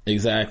 Right.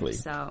 Exactly.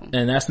 So,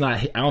 and that's not.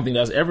 I don't think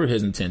that's ever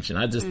his intention.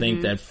 I just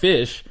think that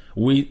fish,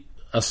 we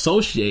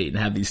associate and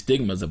have these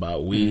stigmas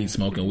about weed,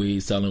 smoking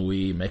weed, selling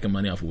weed, making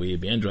money off of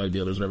weed, being drug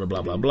dealers, whatever,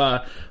 blah blah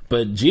blah.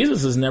 But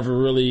Jesus has never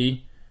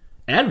really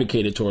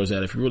advocated towards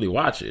that. If you really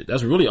watch it,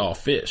 that's really all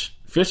fish.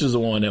 Fish is the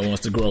one that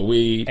wants to grow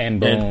weed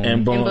and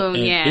boom.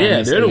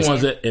 Yeah, they're the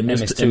ones that and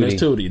Miss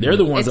Tootie. They're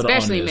the ones that are on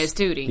this. Especially Miss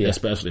Tootie. Yeah,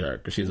 especially her,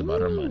 because she's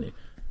about her money.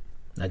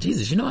 Now,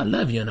 Jesus, I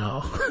love you and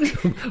all.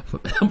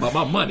 About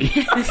my money.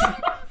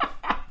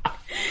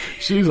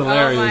 She's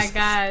hilarious. Oh my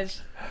gosh.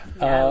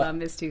 Yeah, I love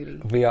Miss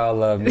Tootie. We all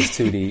love Miss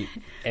Tootie.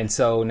 And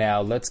so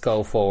now let's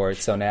go forward.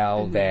 So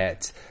now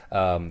that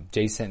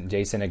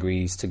Jason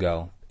agrees to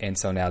go, and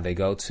so now they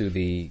go to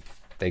the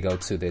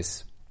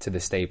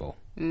stable.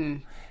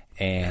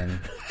 And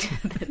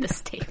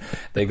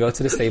they go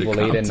to the stable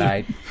late at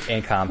night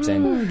in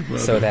Compton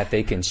so that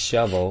they can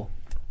shovel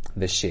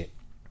the shit.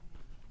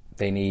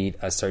 They need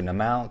a certain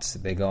amount.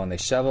 They go and they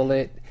shovel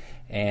it.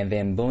 And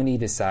then Booney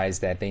decides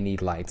that they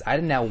need lights. I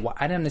didn't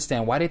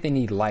understand. Why did they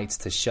need lights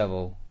to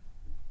shovel?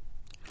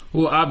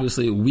 Well,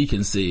 obviously, we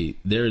can see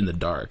they're in the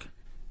dark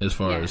as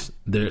far as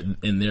they're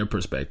in their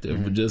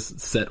perspective, but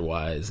just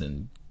set-wise.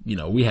 And,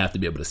 we have to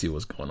be able to see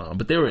what's going on.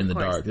 But they were in the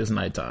dark. It's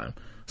nighttime.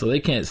 So they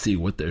can't see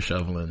what they're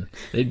shoveling.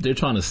 They're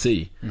trying to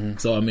see.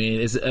 So, I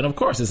mean, and of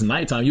course, it's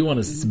nighttime. You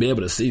want to be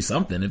able to see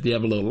something. If you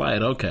have a little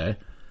light, okay.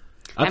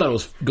 I thought it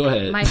was... Go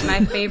ahead. My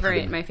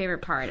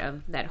favorite part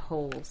of that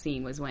whole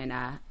scene was when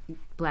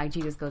Black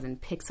Jesus goes and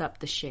picks up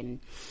the shit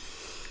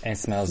and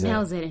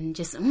smells it and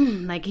just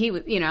he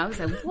was, I was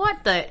like,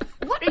 what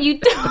are you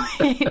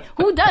doing?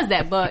 Who does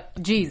that but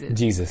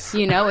Jesus?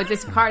 It's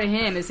just part of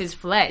him. It's his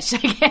flesh. I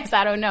guess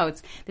I don't know.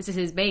 This is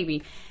his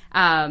baby.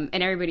 And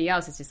everybody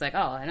else is just like,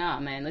 oh no,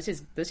 man, let's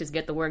just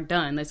get the work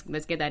done.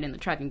 Let's get that in the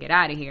truck and get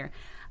out of here.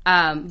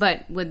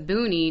 But with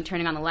Booney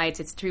turning on the lights,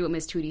 it's true what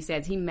Miss Tootie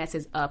says. He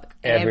messes up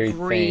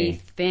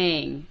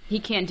everything. He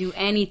can't do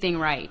anything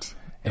right.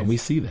 And we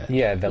see that.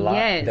 Yeah, the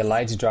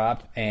lights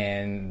drop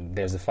and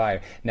there's a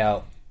fire.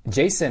 Now,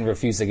 Jason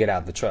refused to get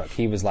out the truck.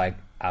 He was like,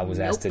 I was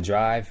asked to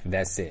drive.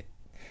 That's it.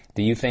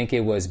 Do you think it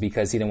was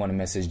because he didn't want to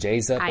mess his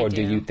J's up? Or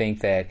do you think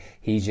that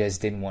he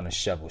just didn't want to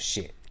shovel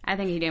shit? I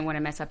think he didn't want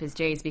to mess up his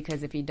J's,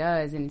 because if he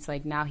does, and it's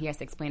like now he has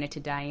to explain it to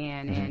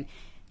Diane, and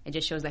it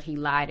just shows that he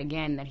lied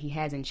again, that he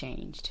hasn't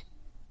changed.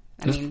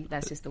 I mean,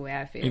 that's just the way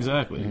I feel.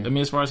 Exactly. I mean,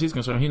 as far as he's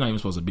concerned, he's not even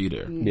supposed to be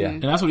there. Yeah.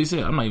 And that's what he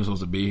said. I'm not even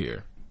supposed to be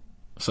here.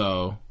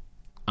 So,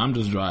 I'm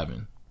just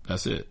driving.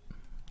 That's it.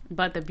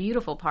 But the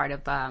beautiful part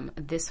of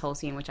this whole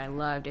scene, which I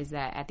loved, is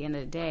that at the end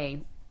of the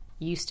day,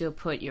 you still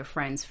put your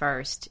friends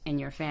first and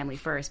your family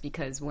first,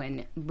 because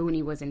when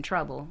Booney was in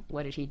trouble,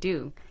 what did he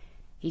do?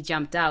 He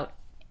jumped out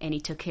and he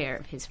took care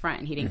of his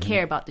friend. He didn't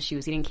care about the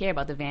shoes. He didn't care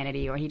about the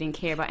vanity, or he didn't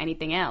care about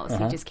anything else.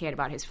 He just cared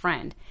about his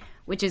friend,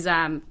 which is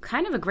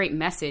kind of a great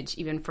message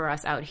even for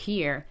us out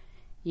here,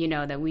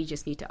 that we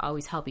just need to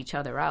always help each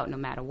other out no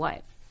matter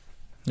what.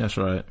 That's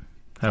right.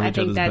 Have each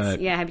other's back.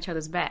 Yeah, have each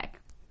other's back.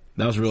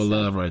 That was real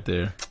love right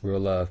there. Real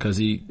love. Because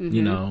he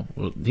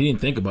didn't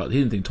think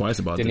twice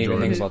about it. Didn't even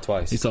think about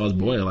twice. He saw his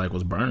boy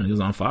was burning. He was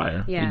on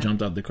fire. Yeah. He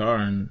jumped out the car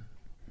and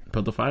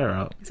put the fire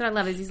out. That's what I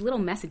love, is these little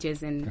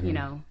messages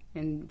in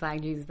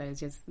Black Jesus that is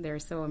just, they're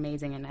so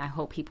amazing, and I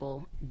hope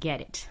people get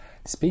it.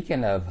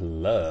 Speaking of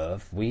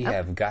love, we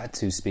have got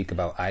to speak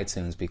about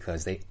iTunes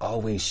because they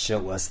always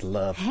show us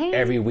love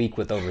every week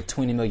with over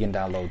 20 million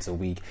downloads a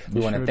week. We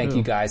want to thank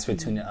you guys for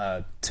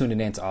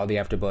tuning in to all the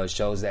AfterBuzz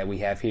shows that we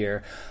have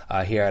here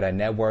at our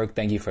network.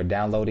 Thank you for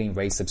downloading,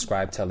 rate,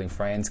 subscribe, telling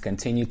friends.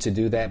 Continue to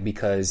do that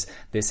because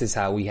this is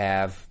how we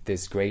have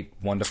this great,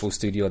 wonderful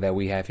studio that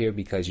we have here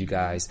because you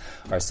guys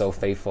are so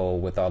faithful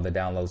with all the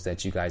downloads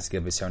that you guys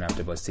give us here on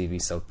AfterBuzz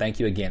TV. So thank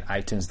you again.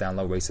 iTunes,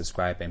 download, rate,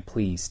 subscribe, and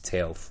please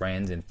tell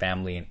friends and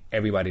family and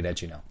everybody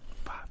that you know.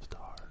 5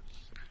 stars.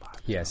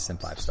 Yes, and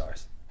 5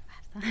 stars.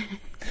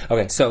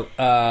 Okay, so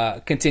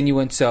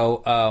continuing.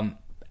 So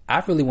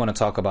I really want to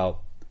talk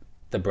about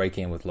the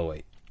break-in with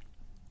Lloyd.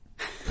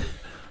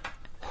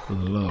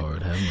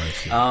 Lord have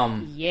mercy.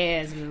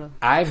 Yes, Lord.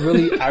 I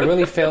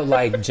really felt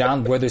like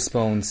John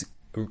Witherspoon's.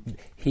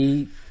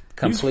 He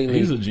completely.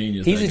 He's a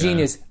genius. He's a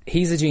genius.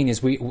 He's a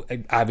genius. We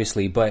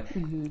obviously, but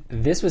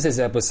this was his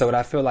episode.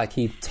 I feel like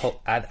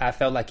I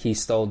felt like he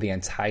stole the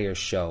entire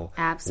show.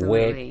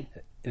 Absolutely.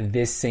 With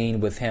this scene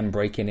with him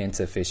breaking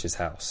into Fish's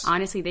house.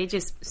 Honestly, they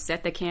just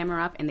set the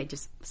camera up and they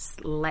just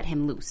let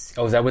him loose.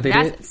 Oh, is that what they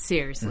did?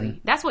 Seriously.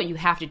 That's what you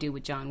have to do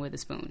with John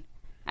Witherspoon.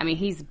 I mean,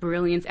 he's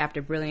brilliance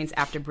after brilliance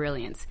after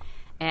brilliance.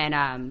 And,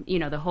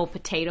 the whole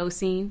potato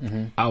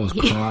scene. I was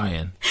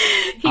crying.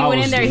 He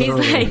went in there.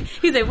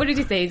 He's like, what did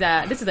he say?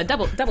 This is a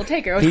double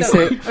taker or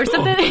something.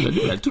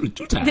 Two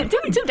times.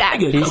 Two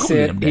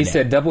times. He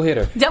said double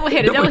hitter. Double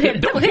hitter.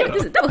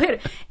 This is a double hitter.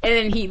 And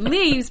then he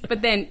leaves,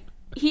 but then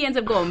he ends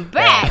up going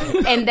back,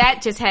 and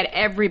that just had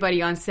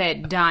everybody on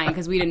set dying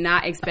because we did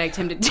not expect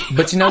him to do.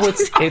 But you know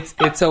what's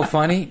it's so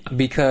funny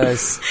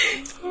because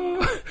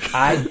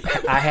I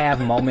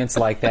have moments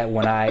like that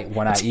when I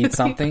eat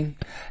something,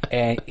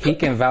 and he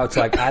can vouch.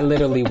 Like I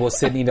literally will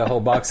sit and eat a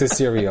whole box of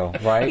cereal,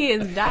 right? He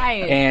is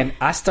dying, and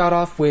I start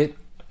off with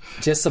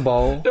just a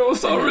bowl. It was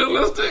so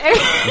realistic.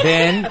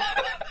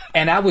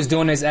 And I was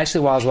doing this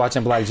actually while I was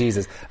watching Black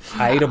Jesus.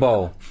 I ate a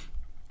bowl,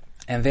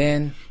 and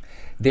then.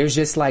 There's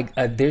just like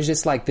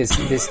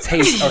this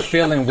taste or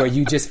feeling where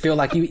you just feel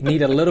like you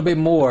need a little bit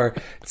more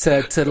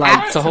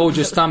to hold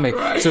your stomach.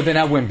 Right. So then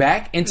I went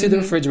back into the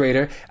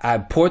refrigerator. I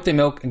poured the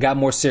milk and got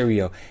more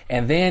cereal.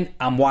 And then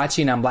I'm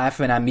watching, I'm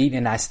laughing, I'm eating,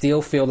 and I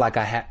still feel like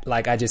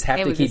I just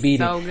have to keep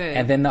eating. So good.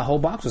 And then the whole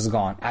box was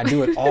gone. I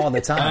do it all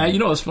the time. You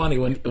know what's funny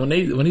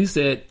when he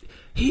said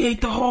he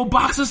ate the whole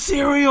box of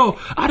cereal.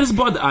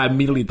 I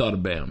immediately thought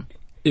of Bam.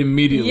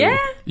 Immediately.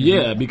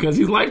 Yeah, because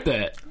he's like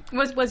that.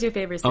 What's your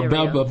favorite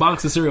cereal? A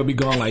box of cereal be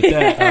gone like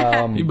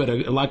that. You better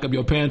lock up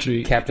your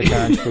pantry. Captain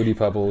Crunch, Fruity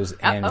Pebbles,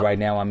 and right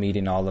now I'm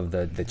eating all of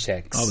the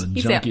checks. All the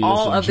he said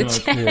all of the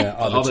checks. Yeah,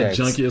 all the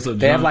junkiest of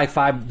They have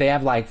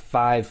like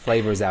five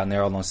flavors out, and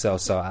they're all on sale.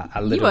 So I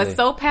literally. You are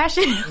so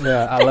passionate.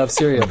 Yeah, I love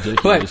cereal.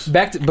 but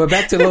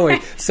back to Lloyd.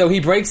 So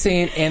he breaks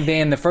in, and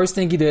then the first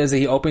thing he does is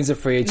he opens the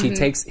fridge. He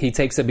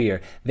takes a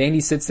beer. Then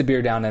he sits the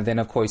beer down, and then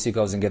of course he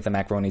goes and gets the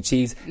macaroni and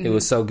cheese. It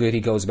was so good.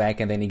 He goes back,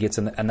 and then he gets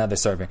another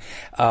serving.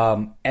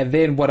 And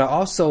then what I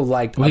also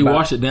liked, he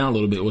washed it down a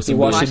little bit. He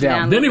washed it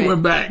down. Then he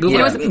went back. It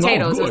was the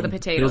potatoes. It was the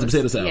potatoes. It was the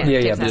potato salad.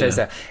 Yeah, potato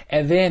salad.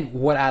 And then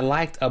what I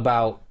liked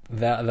about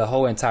the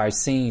whole entire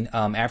scene,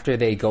 after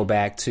they go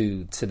back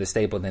to the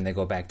stable, then they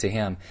go back to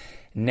him.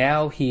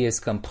 Now he is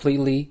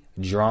completely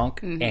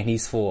drunk and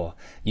he's full.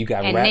 You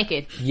got and rap,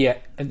 naked. Yeah,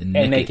 and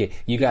naked.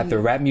 You got the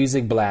rap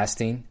music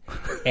blasting,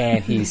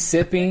 and he's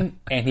sipping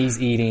and he's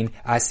eating.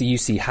 You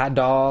see hot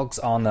dogs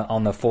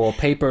on the foil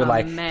paper.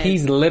 Man.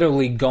 He's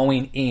literally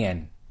going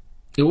in.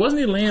 It wasn't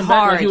he laying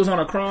back like he was on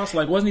a cross?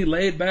 Like wasn't he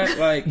laid back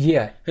like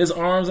his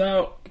arms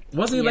out?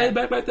 Wasn't he laid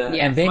back like that?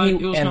 Yeah. And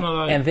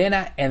then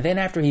like, and then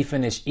after he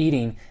finished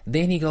eating,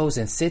 then he goes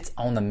and sits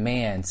on the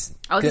man's.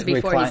 Oh, this is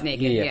before he's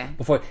naked. Yeah.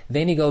 Before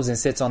then he goes and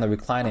sits on the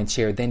reclining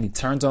chair. Then he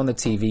turns on the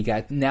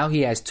TV. Now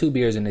he has 2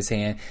 beers in his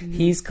hand.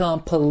 He's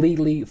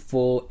completely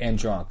full and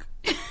drunk.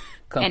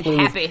 And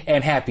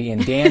happy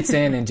and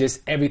dancing and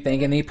just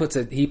everything. And he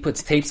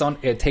puts tape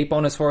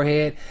on his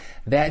forehead.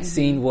 That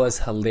scene was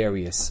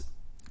hilarious.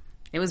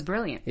 It was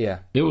brilliant. Yeah,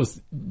 it was.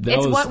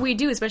 It's what we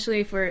do, especially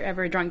if we're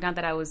ever drunk. Not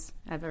that I've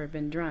ever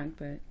been drunk,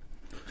 but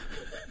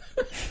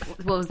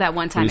what was that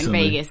one time recently,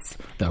 in Vegas?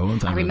 That one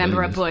time I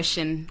remember a bush,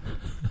 and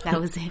that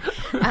was it.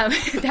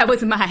 That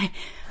was my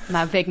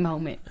big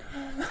moment.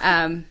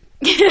 We're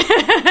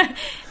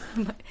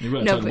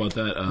going to talk about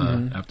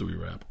that after we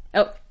wrap.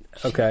 Oh.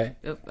 Okay.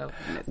 Oh,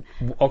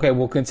 okay.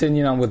 We'll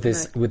continue on with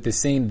this with the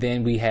scene.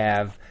 Then we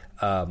have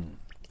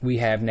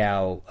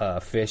now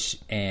Fish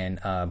and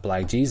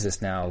Black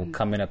Jesus now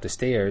coming up the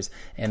stairs,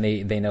 and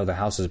they know the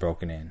house is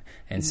broken in,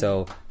 and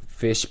so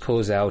Fish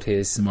pulls out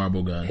his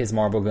marble gun,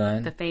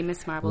 the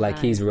famous marble gun, like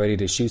he's ready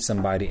to shoot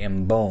somebody,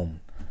 and boom,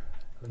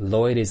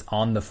 Lloyd is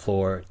on the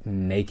floor,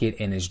 naked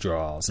in his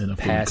drawers,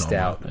 passed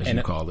coma, out, as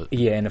you call it.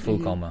 Yeah, in a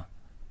food coma.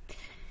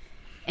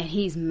 And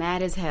he's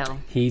mad as hell.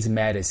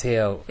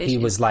 He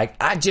was like,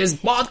 I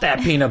just bought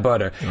that peanut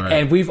butter. Right.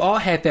 And we've all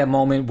had that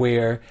moment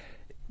where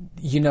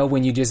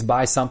when you just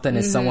buy something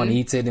and someone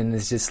eats it and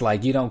it's just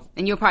like you don't.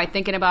 And you're probably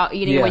thinking about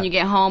eating it when you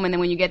get home, and then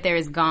when you get there,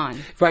 it's gone.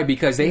 Right,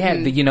 because they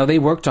had, they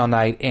worked all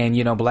night, and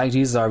Black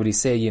Jesus already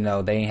said,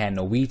 they ain't had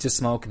no weed to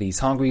smoke, and he's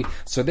hungry,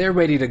 so they're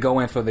ready to go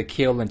in for the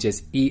kill and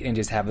just eat and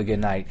just have a good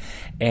night,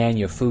 and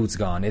your food's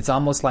gone. It's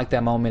almost like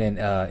that moment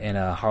in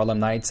Harlem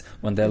Nights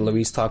when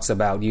Louise talks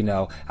about,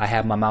 I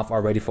have my mouth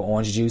all ready for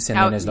orange juice, and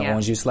then there's no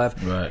orange juice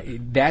left. Right.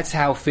 That's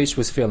how Fish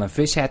was feeling.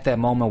 Fish had that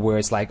moment where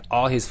it's like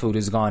all his food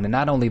is gone, and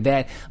not only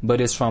that,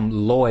 but it's from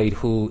Lloyd,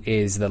 who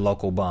is the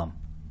local bum.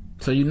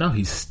 So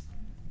he's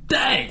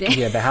stank.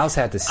 Yeah, the house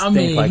had to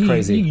stink like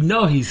crazy.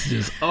 He's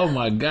just, oh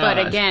my God.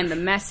 But again, the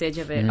message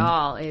of it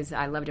all is,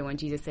 I loved it when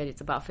Jesus said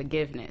it's about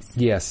forgiveness.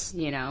 Yes.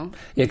 Yeah,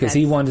 because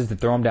he wanted to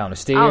throw him down the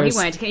stairs. Oh, he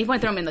wanted to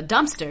throw him in the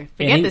dumpster.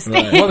 Forget this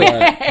thing.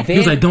 He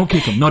was like, don't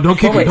kick him. No, don't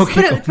kick him. Don't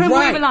kick him. Put him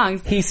where he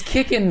belongs. He's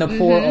kicking the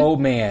poor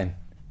old man.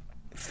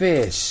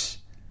 Fish.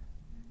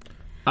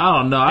 I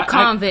don't know.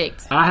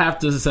 Convict. I have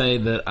to say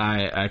that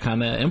I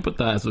kind of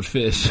empathize with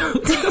Fish.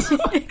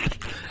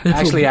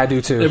 Actually, I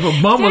do too. If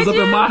a bum was up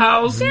in my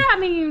house,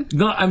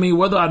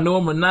 whether I know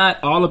him or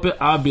not, all up it,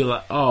 I'd be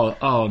like,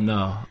 oh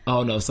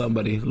no,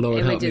 somebody,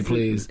 Lord help me,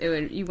 please.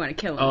 You want to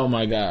kill him? Oh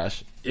my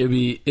gosh, it'd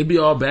be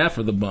all bad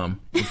for the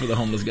bum, for the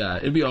homeless guy.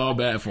 It'd be all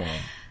bad for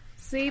him.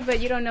 See, but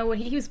you don't know what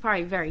he was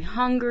probably very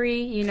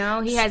hungry.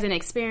 He hasn't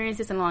experienced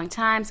this in a long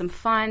time. Some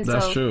fun.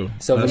 That's true.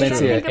 So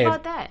Valenzia, think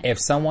about that. if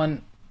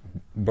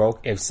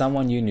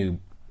someone you knew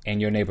in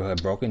your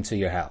neighborhood broke into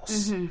your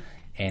house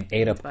and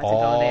ate up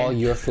all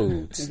your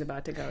foods, he's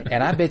about to go there.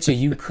 And I bet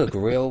you cook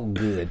real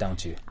good,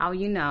 don't you? Oh,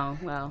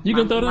 well, you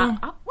can throw down.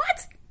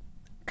 What?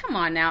 Come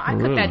on now, I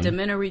cook that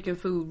Dominican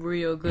food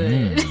real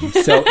good.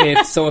 So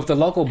if the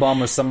local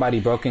bum or somebody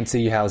broke into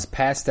your house,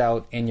 passed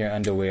out in your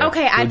underwear,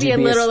 okay, I'd be a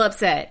little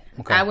upset.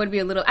 Okay. I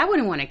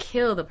wouldn't want to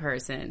kill the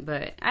person,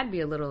 but I'd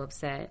be a little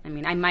upset. I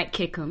mean, I might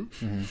kick him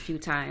a few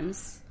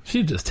times.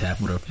 She'd just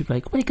tap with her. She'd be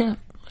like, wake up.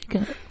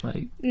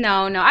 Like,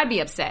 no, I'd be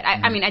upset.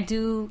 I mean,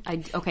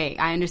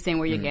 I understand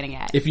where you're getting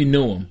at. If you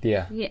knew him.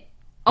 Yeah.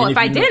 Oh, if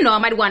I didn't know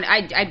him,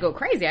 I'd go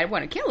crazy. I'd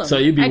want to kill him. So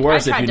you'd be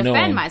worse if you knew him. I'd try to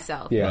defend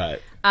myself. Yeah.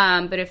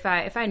 Right. But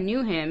if I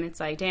knew him,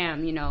 it's like,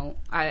 damn,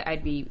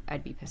 I'd be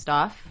pissed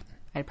off.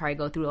 I'd probably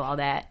go through all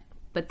that.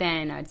 But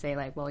then I'd say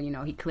like, well,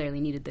 he clearly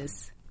needed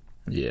this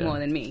more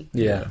than me.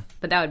 Yeah.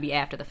 But that would be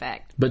after the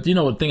fact. But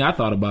the thing I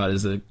thought about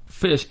is that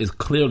Fish is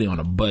clearly on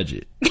a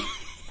budget.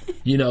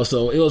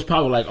 So it was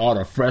probably like all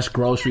the fresh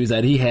groceries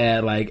that he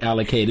had like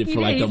allocated for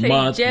like a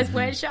month. He just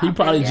went shopping. He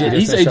probably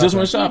just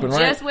went shopping,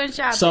 right? Just went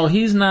shopping. So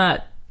he's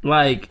not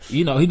like,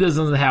 he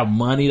doesn't have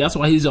money. That's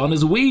why he's on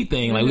his weed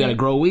thing. Like, we got to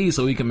grow weed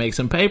so we can make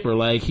some paper.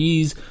 Like,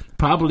 he's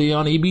probably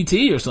on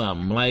EBT or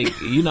something. Like,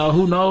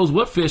 who knows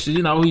what Fish is.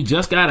 He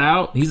just got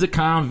out. He's a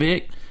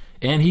convict.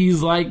 And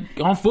he's like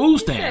on food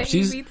stamps.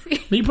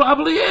 He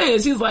probably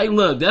is. He's like,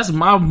 look, that's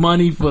my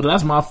money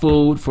that's my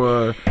food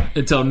for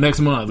until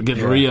next month. It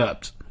gets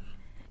re-upped.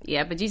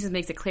 Yeah, but Jesus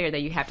makes it clear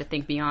that you have to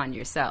think beyond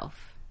yourself.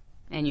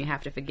 And you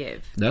have to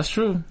forgive. That's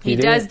true. He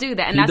does do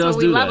that. And that's what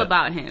we love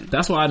about him.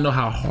 That's why I know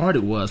how hard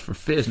it was for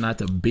Fish not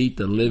to beat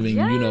the living,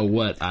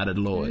 out of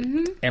Lloyd.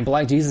 Mm-hmm. And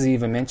Black Jesus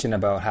even mentioned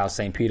about how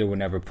St. Peter would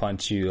never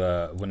punch you,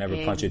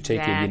 punch your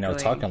ticket,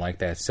 talking like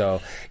that.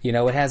 So,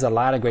 it has a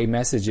lot of great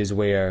messages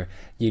where,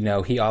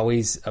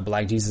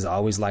 Black Jesus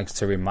always likes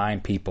to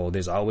remind people.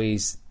 There's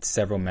always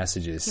several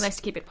messages. He likes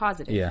to keep it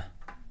positive. Yeah.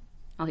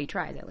 Oh, he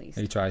tries at least.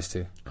 He tries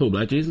to. Who,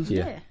 Black Jesus?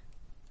 Yeah.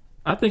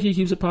 I think he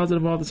keeps it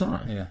positive all the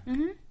time. Yeah.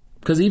 Mm-hmm.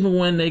 Because even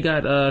when they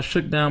got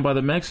shook down by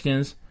the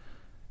Mexicans,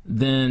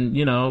 then,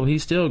 he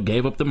still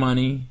gave up the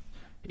money.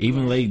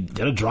 Even they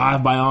did a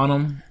drive-by on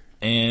them.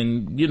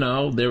 And, they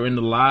were in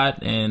the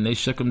lot and they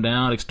shook him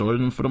down,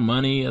 extorted him for the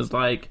money. It's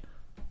like,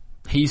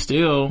 he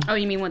still... Oh,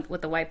 you mean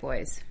with the white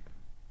boys?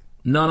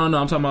 No. I'm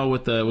talking about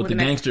with the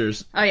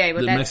gangsters. Oh, yeah,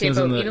 with that shit.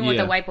 Even with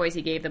yeah. the white boys,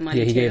 he gave the money.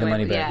 Yeah, he gave the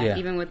money back. Yeah,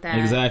 even with that.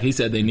 Exactly. He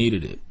said they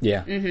needed it.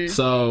 Yeah. Mm-hmm.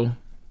 So,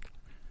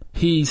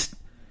 he's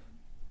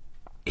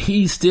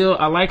still...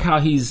 I like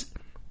how he's...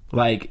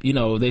 Like,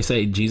 they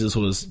say Jesus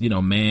was,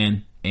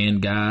 man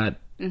and God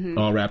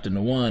all wrapped into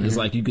one. Mm-hmm. It's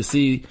like you could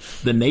see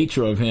the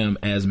nature of him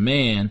as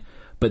man,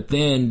 but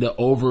then the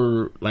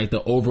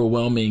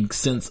overwhelming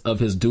sense of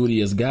his duty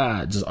as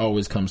God just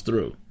always comes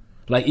through.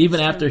 Like, even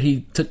after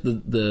he took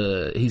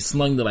he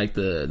slung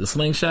the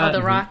slingshot. Oh,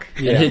 the rock.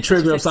 And hit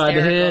Trigger upside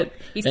the head.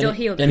 He still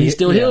healed him. And he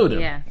still healed him.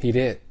 Yeah. He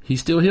did. He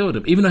still healed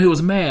him. Even though he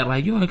was mad.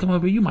 Like, you want to come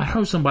over here, you might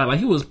hurt somebody. Like,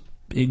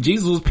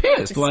 Jesus was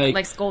pissed.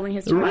 Like scolding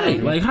his child.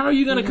 Right. Like, how are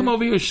you going to come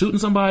over here shooting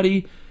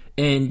somebody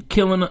and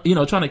killing,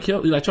 trying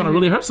to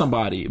really hurt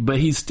somebody? But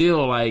he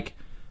still, like,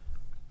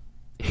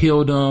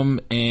 healed them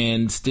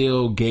and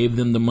still gave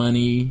them the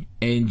money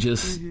and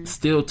just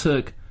still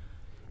took...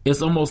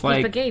 It's almost like...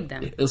 He forgave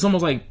them. It's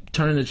almost like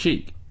turning the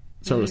cheek,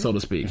 so to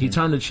speak. He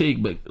turned the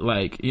cheek, but,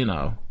 like,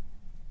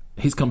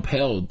 he's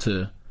compelled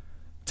to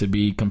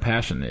be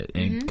compassionate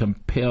and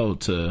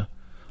compelled to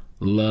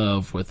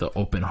love with an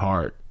open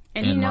heart.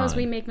 And he knows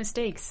we make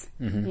mistakes,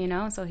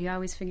 so he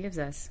always forgives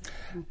us.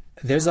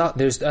 There's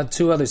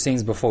two other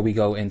scenes before we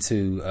go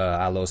into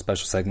our little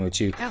special segment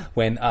with you. Oh.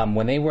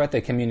 When they were at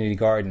the community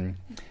garden.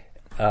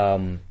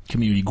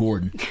 Community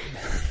Gordon.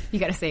 You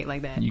got to say it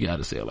like that. You got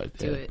to say it like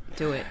that.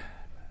 Do it.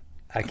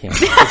 I can't.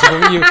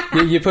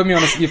 you put me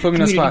on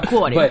the spot.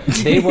 Gordon. But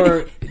they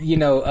were,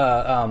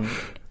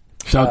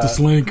 Shout out to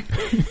Slink.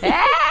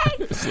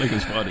 Slink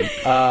is funny.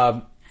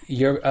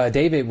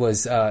 David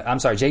was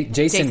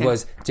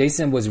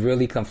Jason was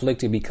really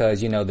conflicted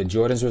because the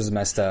Jordans was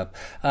messed up,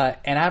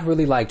 and I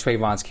really like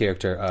Trayvon's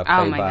character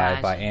played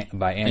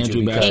by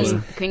Andrew because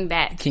King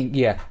Bat.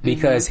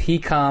 Because he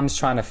comes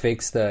trying to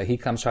fix the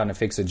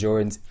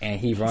Jordans, and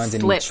he runs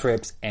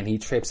and he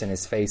trips and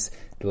his face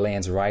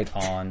lands right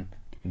on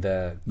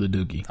the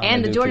dookie.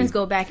 And the Jordans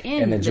go back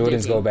in. And the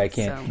Jordans go back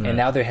in. So. And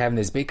now they're having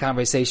this big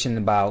conversation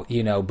about,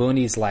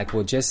 Booney's like,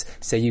 well, just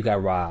say you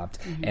got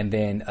robbed. Mm-hmm. And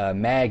then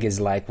Mag is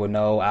like, well,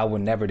 no, I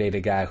would never date a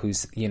guy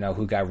who's,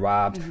 who got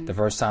robbed the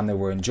first time they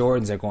were in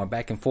Jordans. They're going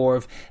back and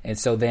forth. And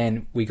so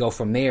then we go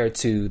from there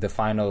to the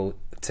final,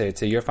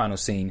 to your final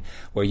scene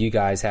where you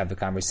guys have the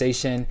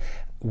conversation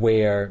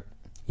where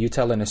you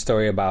telling a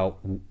story about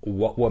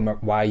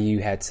why you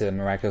had to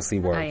miraculously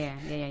work. Oh, yeah.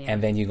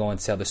 And then you go and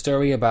tell the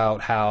story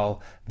about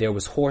how there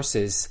was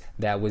horses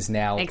that was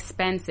now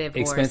expensive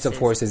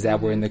horses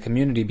that were in the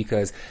community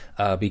because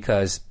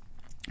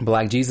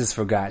Black Jesus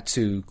forgot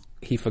to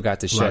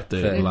lock it.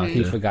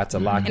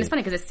 And it's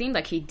funny because it seemed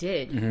like he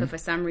did, but for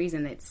some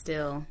reason it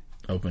still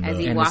opened as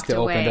up. he and walked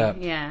still away.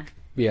 Opened up.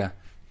 Yeah.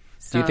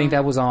 So, do you think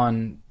that was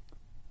on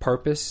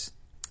purpose?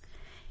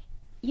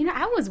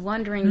 I was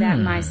wondering that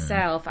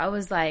myself. I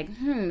was like,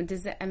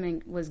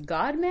 was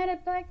God mad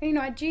at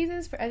at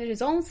Jesus for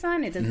his own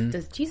son?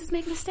 Does Jesus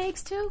make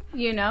mistakes too?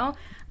 But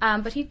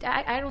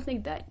I don't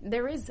think that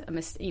there is a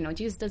mistake.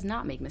 Jesus does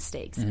not make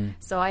mistakes. Mm-hmm.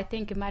 So I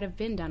think it might have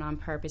been done on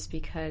purpose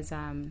because,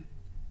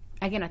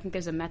 again, I think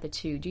there's a method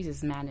to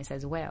Jesus' madness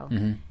as well.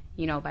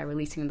 Mm-hmm. By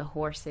releasing the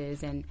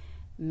horses, and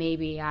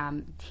maybe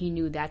he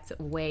knew that's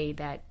a way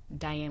that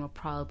Diane will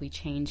probably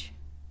change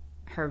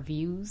her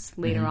views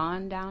later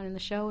on down in the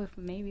show, if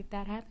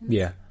that happens.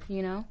 Yeah.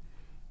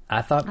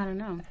 I don't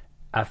know.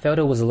 I felt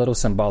it was a little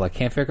symbolic.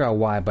 Can't figure out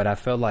why, but I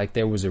felt like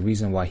there was a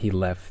reason why he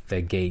left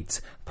the gates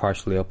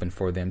partially open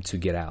for them to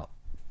get out.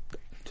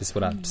 Just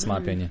my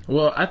opinion.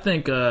 Well, I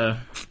think that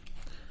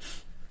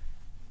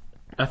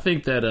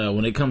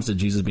when it comes to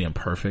Jesus being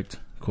perfect,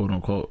 quote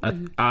unquote,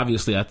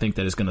 obviously I think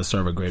that it's going to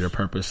serve a greater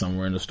purpose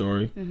somewhere in the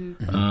story.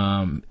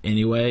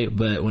 Anyway,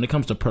 but when it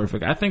comes to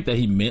perfect, I think that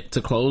he meant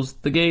to close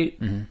the gate.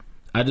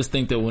 I just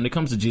think that when it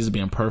comes to Jesus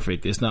being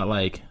perfect, it's not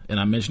like, and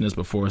I mentioned this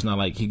before, it's not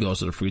like he goes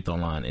to the free throw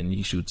line and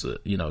he shoots shoots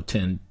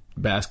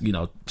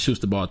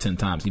the ball 10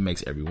 times. He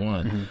makes every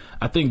one.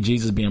 I think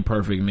Jesus being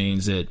perfect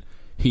means that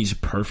he's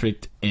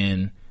perfect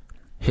in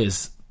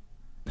his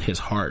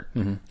heart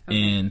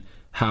and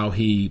how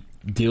he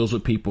deals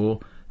with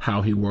people,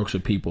 how he works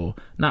with people.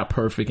 Not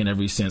perfect in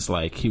every sense,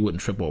 like he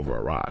wouldn't trip over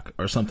a rock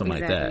or something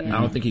like that. Yeah.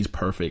 I don't think he's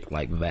perfect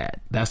like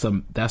that. I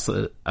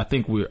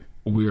think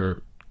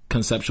we're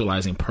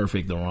conceptualizing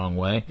perfect the wrong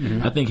way.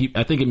 I think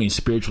it means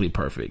spiritually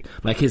perfect,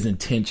 like his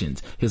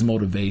intentions, his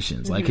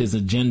motivations, like his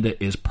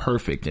agenda is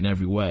perfect in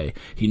every way.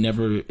 He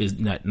never is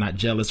not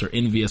jealous or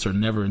envious or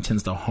never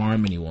intends to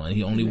harm anyone.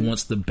 He only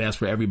wants the best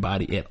for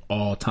everybody at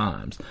all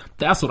times.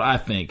 That's what I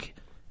think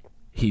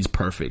he's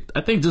perfect. I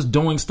think just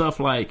doing stuff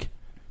like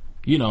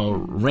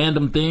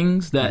random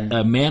things that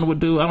a man would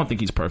do, I don't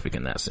think he's perfect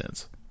in that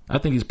sense. I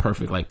think he's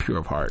perfect, like pure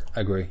of heart.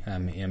 Agree.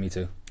 Me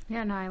too.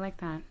 Yeah, no, I like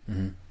that.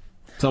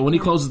 So when he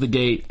closes the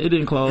gate, it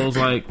didn't close.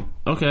 Like,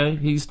 okay,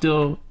 he's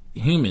still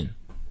human.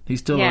 He's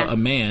still a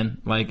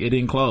man. Like, it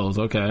didn't close.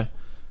 Okay.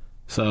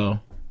 So,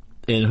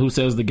 and who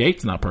says the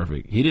gate's not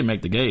perfect? He didn't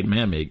make the gate.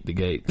 Man made the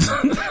gate.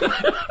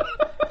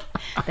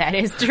 That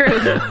is true.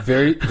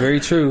 Very,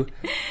 very true.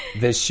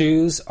 The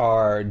shoes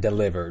are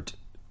delivered.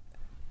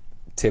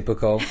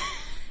 Typical.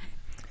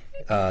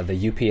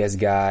 The UPS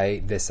guy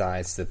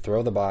decides to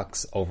throw the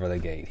box over the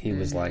gate. He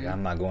was like,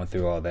 I'm not going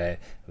through all that.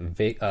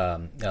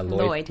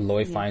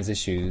 Lloyd finds the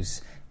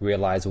shoes,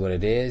 realizes what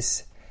it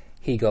is.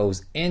 He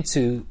goes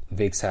into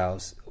Vic's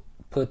house,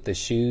 put the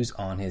shoes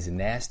on his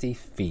nasty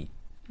feet.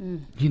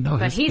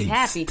 But he's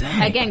happy.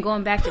 Again,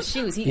 going back to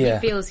shoes, he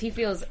feels. Do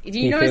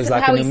you notice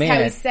like how he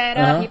sat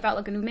up? He felt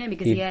like a new man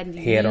because he had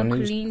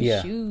new clean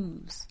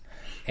shoes.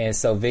 And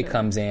so Vic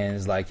comes in and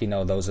is like,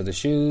 those are the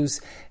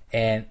shoes.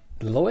 And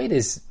Lloyd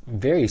is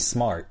very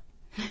smart.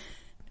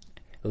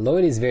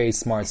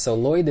 So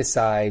Lloyd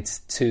decides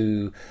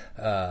to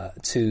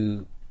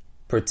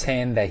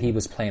pretend that he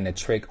was playing a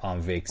trick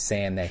on Vic,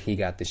 saying that he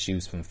got the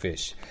shoes from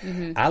Fish.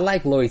 I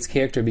like Lloyd's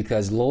character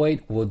because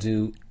Lloyd will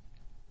do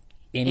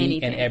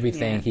anything and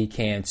everything he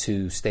can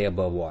to stay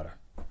above water.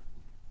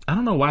 I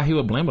don't know why he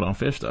would blame it on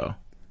Fish, though.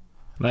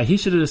 Like, he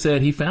should have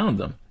said he found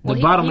them. Well,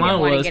 the bottom line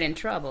didn't was... want to get in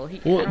trouble.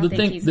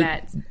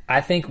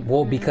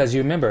 Because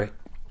you remember...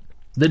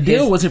 The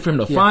deal wasn't for him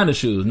to find the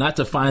shoes, not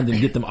to find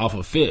and get them off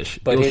of Fish.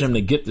 It was for him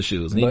to get the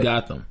shoes, and he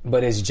got them.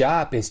 But his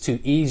job is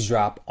to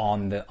eavesdrop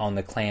on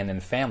the clan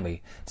and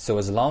family. So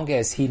as long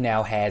as he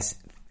now has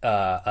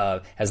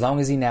as long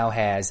as he now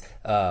has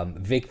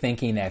Vic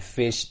thinking that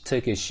Fish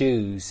took his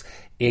shoes,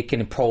 it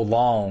can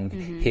prolong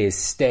his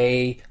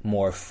stay,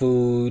 more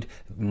food,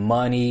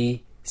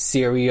 money,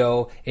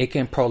 cereal. It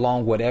can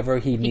prolong whatever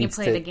he needs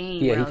to. He can play the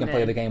game. Yeah, he can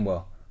play the game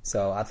well.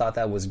 So I thought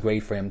that was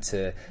great for him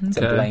to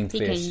blame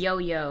Fish. He can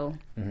yo-yo.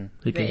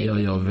 He can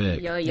yo-yo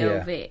Vic.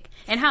 Yo-yo Vic.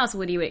 And how else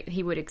would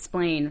he would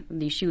explain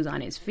these shoes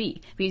on his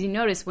feet? Because you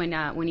notice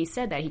when he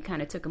said that, he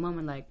kind of took a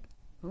moment like,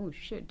 oh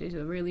shit, these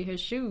are really his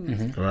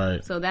shoes.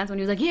 Right. So that's when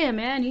he was like, yeah,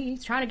 man,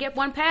 he's trying to get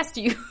one past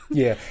you.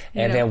 Yeah.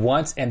 And then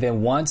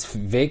once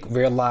Vic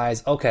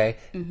realized, okay,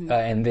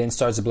 and then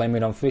starts blaming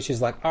it on Fish,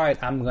 he's like, all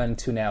right, I'm going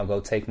to now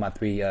go take my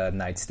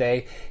 3-night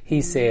stay.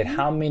 He said,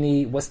 how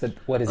many, what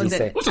does he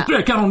say? What's the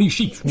thread count on these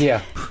sheets?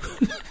 Yeah.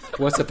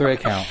 What's the thread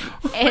count?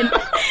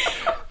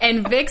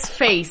 And Vic's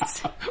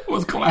face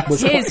was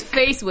classic. His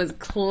face was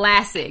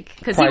classic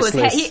because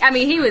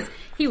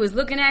he was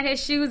looking at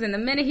his shoes, and the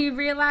minute he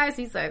realized,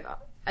 he's like,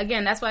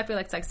 again, that's why I feel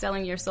like it's like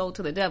selling your soul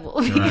to the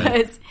devil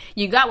because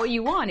you got what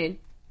you wanted,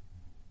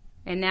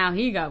 and now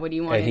he got what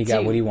he wanted. And he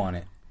got what he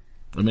wanted.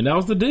 I mean, that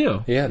was the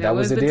deal. Yeah, that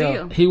was the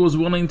deal. He was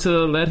willing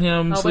to let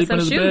him sleep in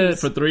his bed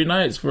for 3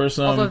 nights for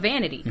some over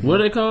vanity.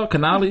 What are they called?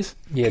 Canales?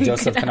 Yeah,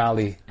 Joseph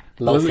Canale.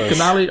 Was it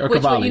Canale or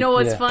Cavalli? You know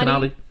what's funny?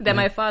 Canale? That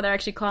my father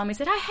actually called me and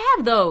said, I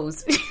have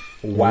those.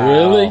 Wow.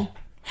 Really?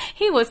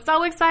 He was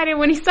so excited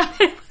when he saw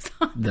it was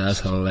on. That's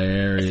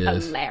hilarious.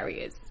 It's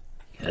hilarious.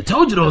 I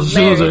told you those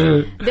shoes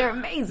are... They're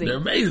amazing. They're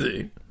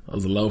amazing.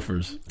 Those are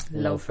loafers.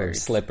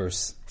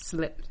 Slippers.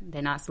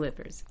 They're not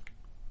slippers.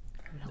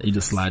 You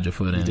just slide your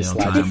foot in. Just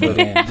slide your foot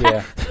in,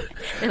 yeah.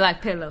 They're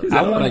like pillows.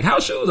 Like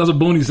house shoes? That's what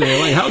Booney said.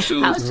 Like house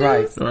shoes?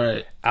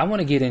 Right. I want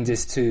to get into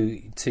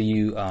to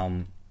you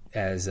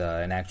as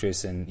an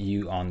actress and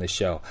you on the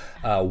show.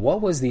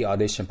 What was the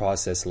audition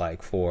process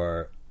like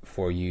for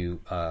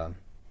you?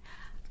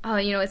 Oh,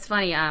 it's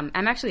funny. I'm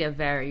actually a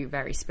very,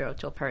 very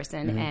spiritual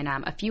person. And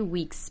a few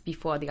weeks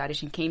before the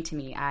audition came to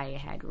me, I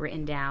had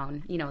written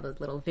down, the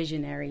little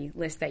visionary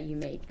list that you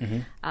make,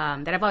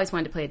 that I've always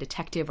wanted to play a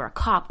detective or a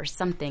cop or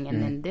something.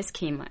 And then this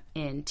came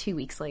in 2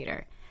 weeks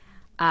later.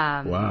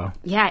 Wow.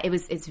 Yeah,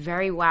 it's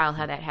very wild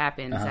how that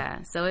happens.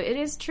 So it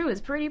is true. It's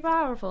pretty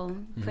powerful.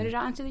 Put it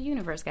out into the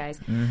universe, guys.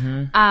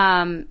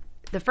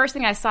 The first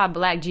thing I saw,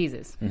 Black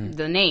Jesus,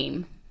 the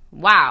name.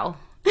 Wow.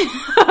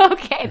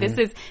 Okay,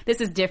 this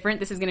is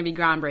different. This is going to be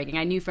groundbreaking.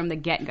 I knew from the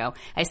get-go.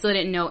 I still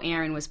didn't know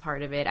Aaron was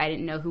part of it. I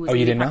didn't know who was. Oh,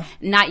 you didn't know?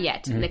 Not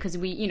yet, because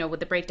we, with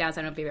the breakdowns,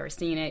 I don't know if you've ever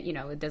seen it.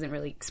 It doesn't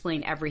really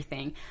explain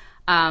everything.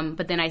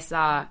 But then I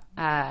saw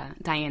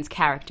Diane's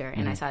character,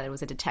 and I saw that it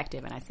was a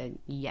detective, and I said,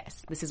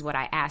 yes, this is what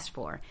I asked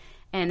for.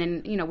 And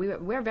then,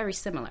 we're very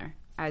similar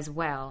as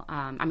well.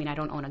 I mean, I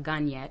don't own a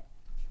gun yet.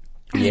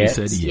 She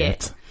said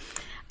yet.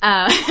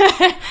 But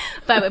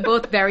we're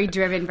both very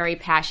driven, very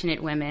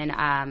passionate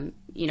women.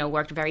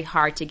 Worked very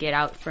hard to get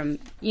out from,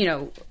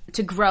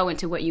 to grow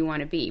into what you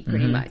want to be,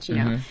 pretty much,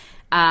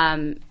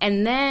 And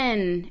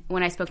then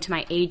when I spoke to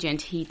my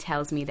agent, he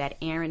tells me that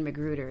Aaron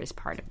Magruder is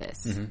part of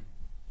this.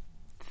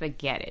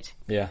 Forget it.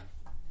 Yeah.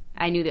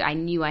 I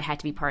knew I had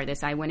to be part of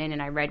this. I went in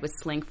and I read with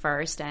Slink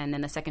first, and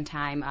then the second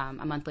time,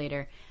 a month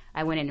later,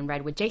 I went in and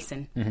read with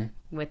Jason,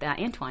 with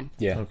Antoine.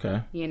 Yeah.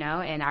 Okay.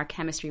 And our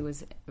chemistry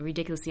was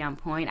ridiculously on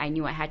point. I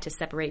knew I had to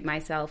separate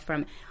myself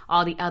from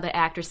all the other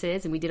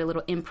actresses, and we did a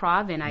little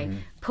improv, and I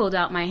pulled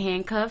out my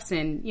handcuffs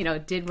and,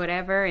 did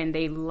whatever, and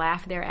they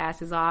laughed their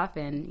asses off,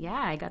 and yeah,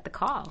 I got the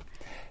call.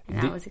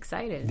 And I was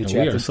excited. We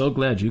are so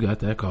glad you got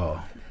that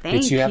call. Thank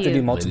you. Did you have to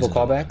do multiple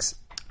callbacks?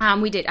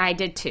 We did. I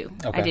did 2.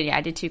 Okay.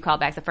 I did 2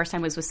 callbacks. The first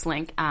time was with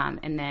Slink,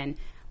 and then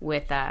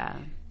with...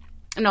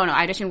 No,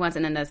 I auditioned once,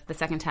 and then the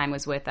second time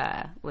was with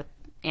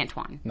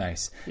Antoine.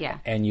 Nice. Yeah.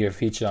 And you're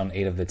featured on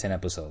 8 of the 10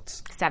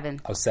 episodes. 7.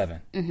 Oh, 7.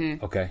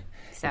 Mm-hmm. Okay.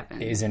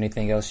 7. Is there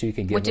anything else you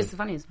can give? Which is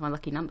funny, it's my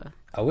lucky number.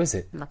 Oh, is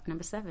it? Lucky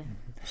number 7.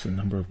 It's a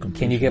number of completion.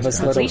 Can you give us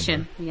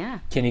completion? Yeah.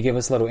 Can you give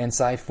us a little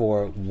insight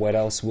for what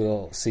else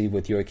we'll see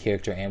with your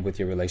character and with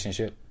your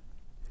relationship?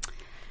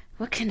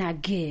 What can I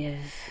give?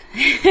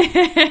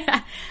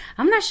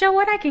 I'm not sure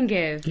what I can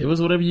give. Give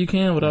us whatever you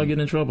can without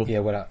getting in trouble.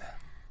 Yeah, without.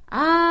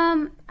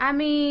 I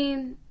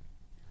mean,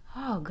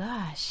 oh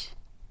gosh,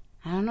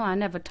 I don't know. I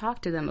never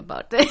talked to them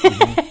about this.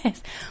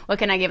 What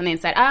can I give an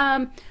insight?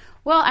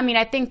 Well, I mean,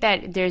 I think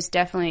that there's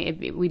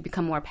definitely we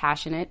become more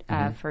passionate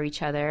for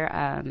each other.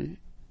 I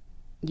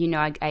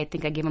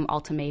think I give them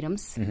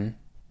ultimatums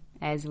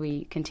as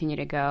we continue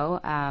to go,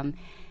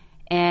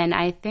 and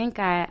I think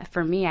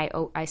for me,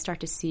 I start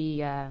to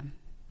see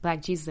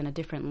Black Jesus in a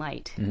different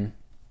light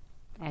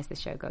as the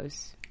show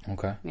goes.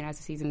 Okay, as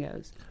the season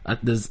goes.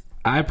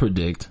 I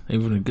predict,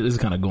 even this is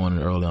kind of going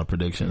early on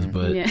predictions,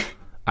 but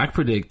I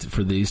predict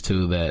for these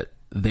two that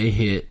they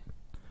hit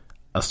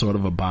a sort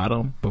of a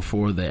bottom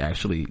before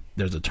there's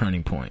a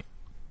turning point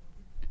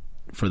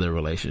for their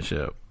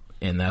relationship.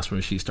 And that's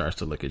when she starts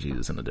to look at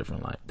Jesus in a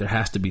different light. There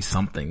has to be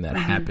something that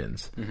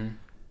happens.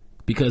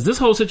 Because this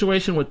whole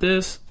situation with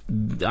this,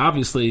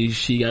 obviously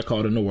she got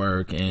called into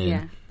work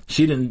and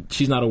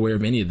she's not aware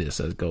of any of this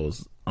that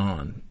goes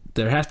on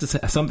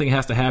something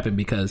has to happen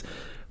because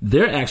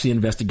they're actually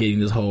investigating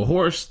this whole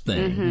horse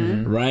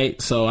thing,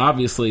 right? So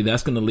obviously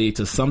that's going to lead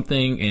to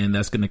something, and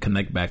that's going to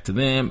connect back to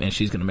them, and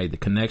she's going to make the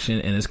connection,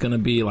 and it's going to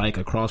be like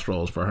a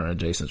crossroads for her and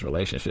Jason's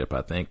relationship,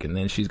 I think, and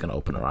then she's going to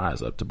open her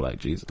eyes up to Black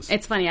Jesus.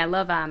 It's funny. I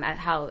love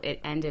how it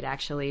ended,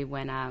 actually,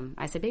 when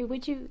I said,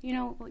 baby,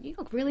 you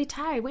look really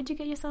tired. What'd you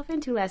get yourself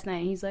into last night?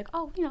 And he's like,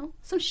 oh,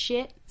 some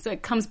shit. So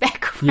it comes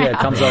back around. Yeah, it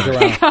comes back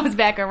around. It comes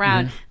back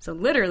around. So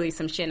literally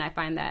some shit, and I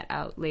find that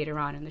out later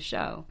on in the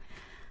show.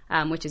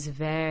 Which is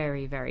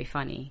very, very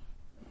funny.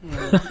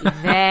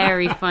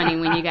 Very funny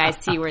when you guys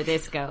see where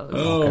this goes.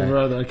 Oh,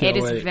 brother, I can't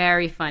wait. It is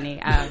very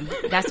funny.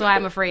 That's why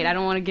I'm afraid. I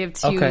don't want to give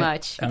too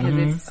much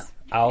because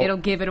it'll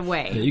give it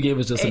away. Yeah, you gave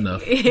us just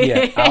enough.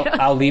 Yeah,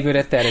 I'll leave it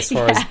at that as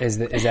far as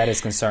that is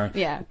concerned.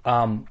 Yeah.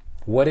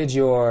 What did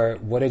your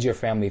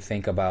family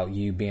think about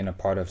you being a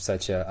part of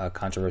such a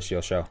controversial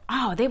show?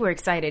 Oh, they were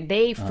excited.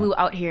 They flew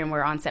out here and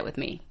were on set with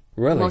me.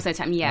 Really? Most of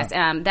the time, yes.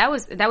 That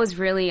was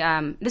really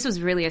this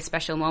was really a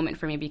special moment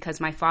for me because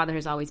my father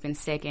has always been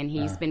sick and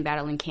he's been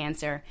battling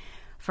cancer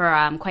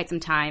for quite some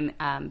time,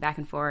 back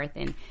and forth,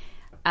 and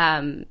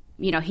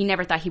he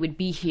never thought he would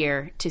be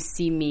here to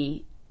see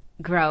me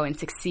grow and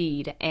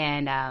succeed,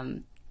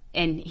 and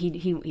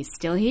he's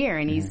still here,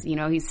 and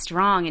he's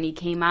strong, and he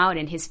came out,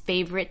 and his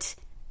favorite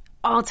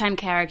all-time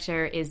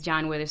character is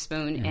John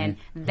Witherspoon, and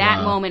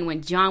that moment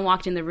when John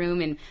walked in the room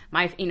and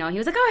he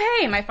was like, oh,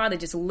 hey, and my father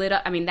just lit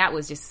up. I mean, that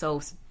was just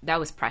that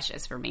was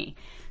precious for me.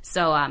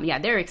 So,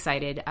 they're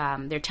excited.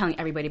 They're telling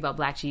everybody about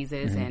Black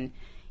Jesus, and,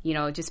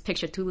 just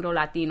picture two little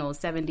Latinos,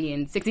 70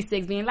 and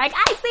 66, being like,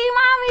 I see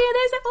mommy, and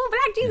there's a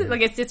Black Jesus.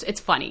 Like,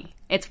 it's funny.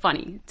 It's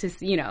funny to,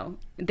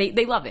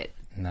 they love it.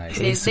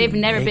 Nice. They've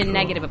never been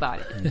negative about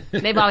it.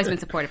 They've always been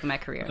supportive of my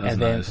career.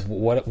 And then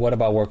what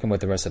about working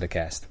with the rest of the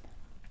cast?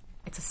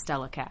 It's a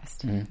stellar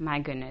cast. My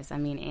goodness. I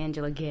mean,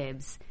 Angela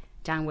Gibbs,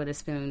 John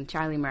Witherspoon,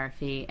 Charlie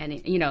Murphy,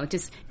 and,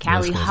 just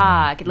Callie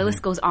Hogg. The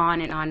list goes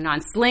on and on and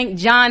on. Slink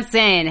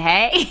Johnson,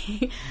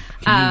 hey?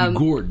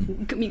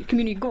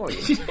 Community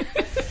Gordon.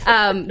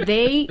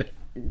 They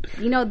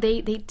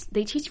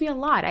teach me a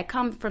lot. I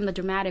come from the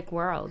dramatic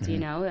world,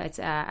 It's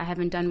I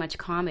haven't done much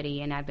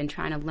comedy, and I've been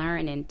trying to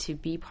learn and to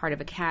be part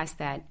of a cast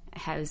that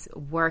has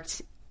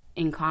worked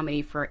in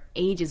comedy for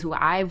ages, who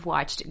I've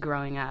watched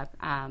growing up.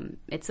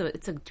 It's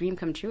a dream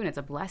come true, and it's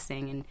a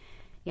blessing. And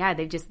yeah,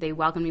 they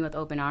welcomed me with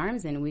open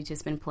arms, and we've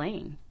just been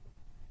playing.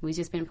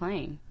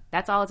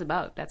 That's all it's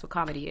about. That's what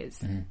comedy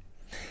is.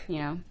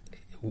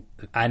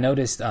 I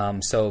noticed,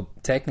 so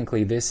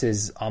technically this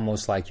is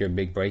almost like your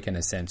big break in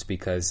a sense,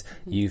 because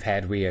you've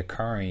had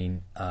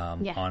reoccurring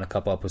on a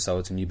couple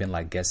episodes, and you've been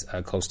like guest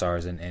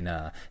co-stars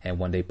and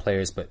one day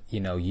players, but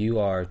you're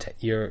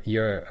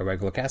a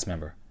regular cast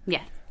member.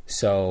 Yeah.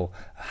 So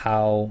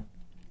how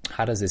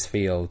does this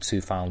feel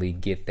to finally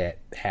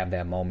have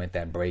that moment,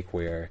 that break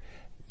where?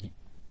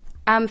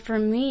 For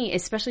me,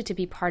 especially to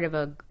be part of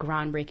a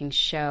groundbreaking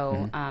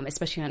show,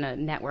 especially on a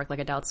network like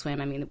Adult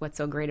Swim. I mean, what's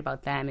so great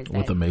about them is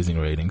with amazing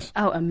ratings.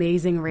 Oh,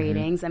 amazing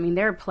ratings! I mean,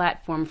 they're a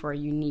platform for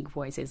unique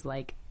voices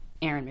like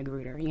Aaron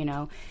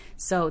McGruder.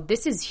 So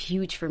this is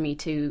huge for me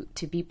to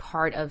be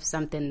part of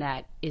something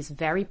that is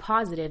very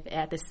positive.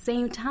 At the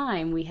same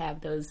time, we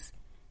have those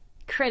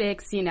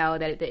critics,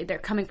 that they're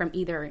coming from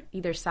either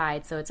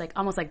side. So it's like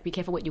almost like be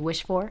careful what you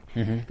wish for,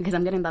 because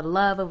I'm getting the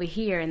love over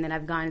here, and then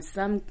I've gone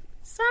some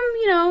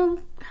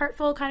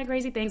hurtful kind of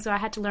crazy things. So I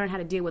had to learn how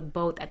to deal with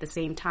both at the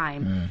same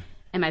time.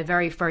 And my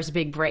very first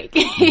big break,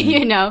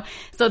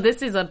 So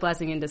this is a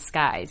blessing in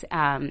disguise.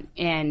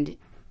 And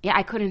yeah,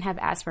 I couldn't have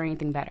asked for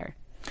anything better,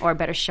 or a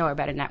better show, or a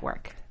better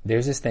network.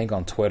 There's this thing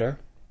on Twitter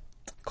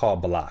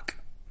called Block.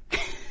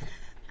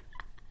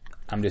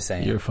 I'm just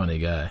saying. You're a funny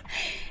guy.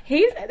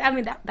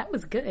 That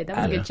was good. That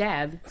was a good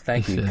jab.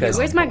 Thank you.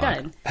 Where's my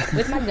gun?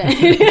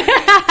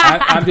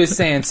 I'm just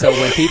saying, so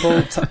when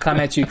people come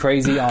at you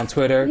crazy on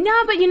Twitter.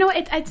 No, but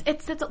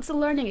it's a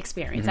learning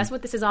experience. That's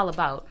what this is all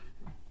about.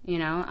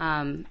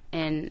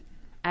 And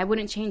I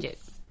wouldn't change it.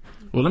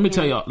 Well, let me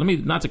tell y'all,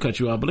 not to cut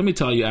you off, but let me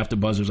tell you,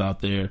 AfterBuzzers out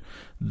there,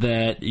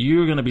 that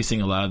you're going to be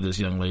seeing a lot of this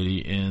young lady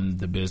in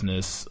the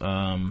business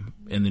in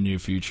the near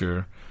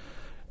future.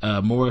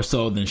 More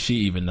so than she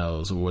even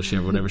knows, or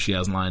whatever she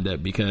has lined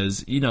up,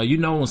 because you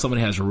know when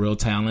somebody has real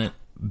talent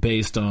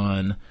based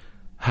on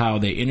how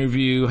they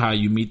interview, how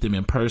you meet them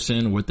in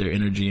person, what their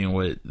energy and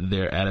what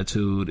their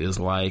attitude is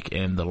like,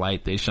 and the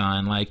light they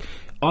shine. Like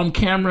on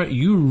camera,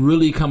 you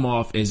really come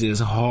off as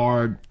this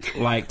hard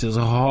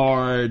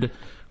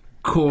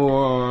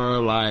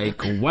core,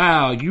 like,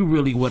 wow, you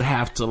really would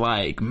have to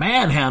like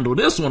manhandle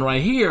this one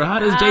right here. How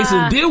does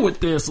Jason deal with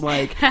this?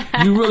 Like,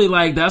 you really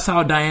like, that's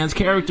how Diane's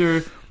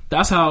character.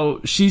 That's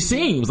how she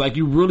seems. Like,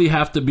 you really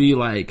have to be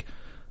like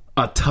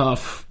a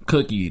tough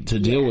cookie to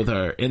deal with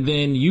her. And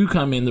then you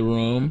come in the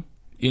room,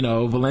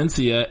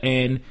 Valenzia,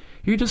 and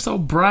you're just so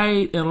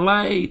bright and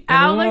light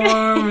and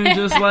warm and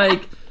just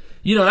like,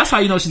 that's how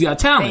you know she's got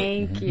talent.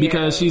 Thank you.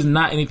 Because she's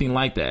not anything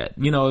like that.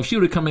 If she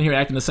would have come in here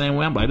acting the same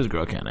way, I'm like, this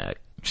girl can't act.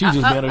 She's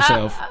just being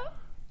herself.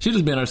 She's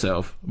just being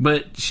herself.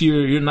 But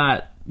you're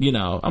not You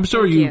know, I'm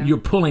sure you're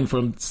pulling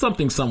from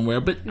something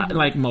somewhere, but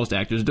like most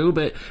actors do.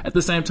 But at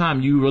the same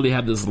time, you really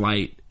have this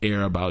light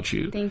air about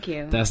you. Thank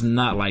you. That's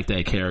not like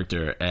that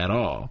character at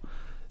all.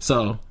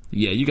 So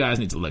yeah, you guys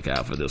need to look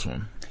out for this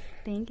one.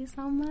 Thank you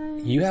so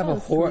much. You have a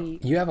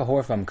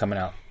horror film coming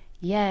out.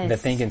 Yes. The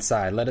Thing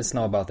Inside. Let us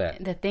know about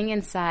that. The Thing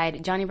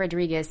Inside. Johnny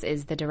Rodriguez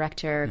is the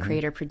director,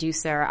 creator,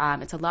 producer.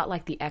 It's a lot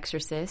like The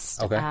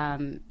Exorcist. Okay.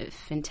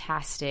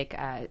 Fantastic,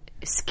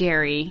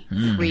 scary,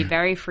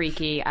 very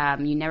freaky.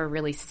 You never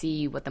really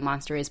see what the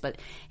monster is, but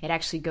it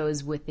actually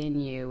goes within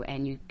you,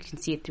 and you can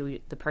see it through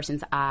the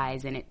person's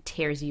eyes, and it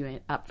tears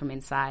you up from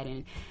inside.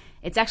 And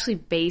it's actually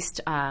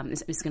based.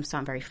 It's going to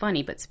sound very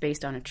funny, but it's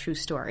based on a true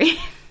story.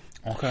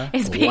 Okay.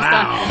 It's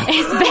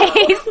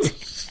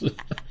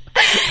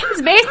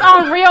based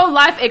on real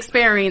life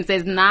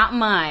experiences, not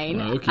mine.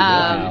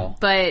 Okay.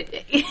 But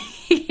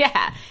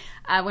yeah,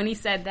 when he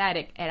said that,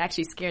 it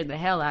actually scared the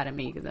hell out of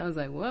me because I was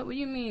like, "What do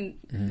you mean?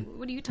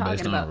 What are you talking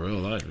Based about?" on real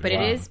life. But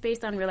it is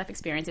based on real life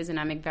experiences, and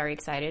I'm very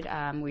excited.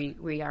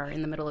 We are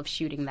in the middle of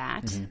shooting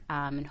that,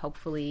 and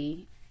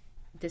hopefully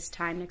this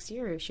time next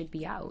year it should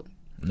be out.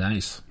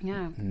 Nice.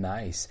 Yeah.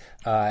 Nice.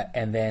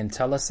 And then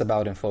tell us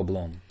about In Full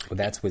Bloom. Well,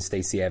 that's with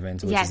Stacey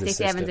Evans. Which is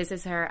Stacey Evans. This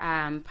is her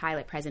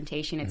pilot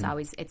presentation.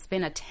 It's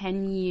been a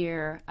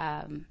 10-year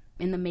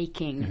in the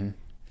making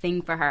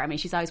thing for her. I mean,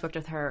 she's always worked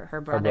with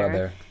her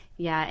brother.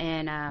 Yeah,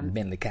 and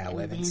Bentley Kyle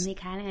Evans.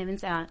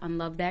 I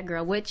Love That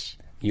Girl, which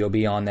you'll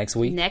be on next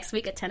week. Next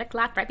week at 10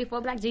 o'clock, right before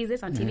Black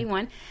Jesus on TV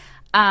One.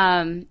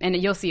 And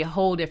you'll see a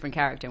whole different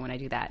character when I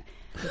do that.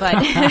 But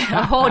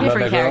a whole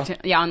different character.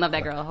 Yeah, I Love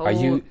That Girl. Are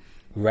you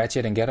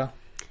ratchet and ghetto?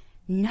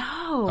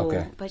 No.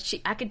 Okay. But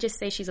I could just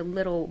say she's a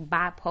little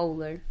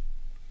bipolar.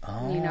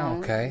 Oh, you know,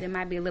 okay. There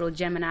might be a little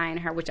Gemini in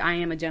her, which I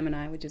am a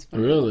Gemini, which is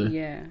funny. Really?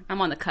 Yeah.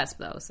 I'm on the cusp,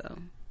 though, so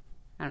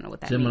I don't know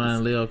what that Gemini means.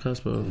 and Leo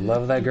Cuspo.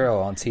 Love That Girl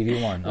on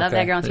TV One. Love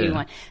That Girl on TV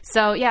One.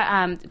 So,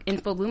 yeah, In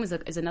Full Bloom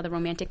is another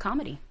romantic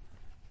comedy.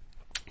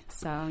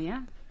 So,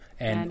 yeah.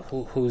 And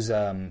who's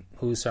some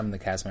of the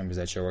cast members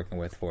that you're working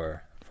with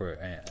for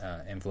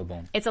In Full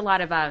Bloom? It's a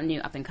lot of new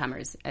up and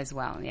comers as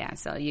well. Yeah,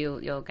 so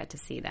you'll get to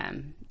see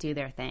them do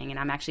their thing, and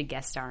I'm actually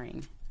guest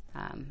starring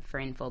for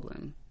In Full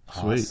Bloom.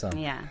 Sweet. Awesome.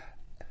 Yeah.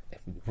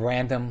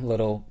 Random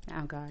little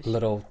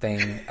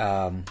thing.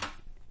 I'm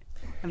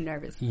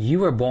nervous. You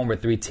were born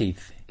with 3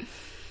 teeth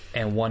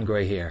and 1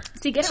 gray hair.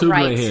 See, get it 2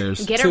 right. gray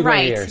hairs. Get 2 it gray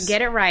right. hairs.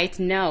 Get it right.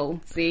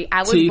 No, see,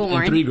 I was Teeth born.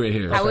 and 3 gray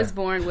hairs. I was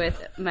born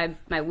with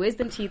my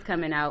wisdom teeth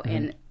coming out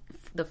and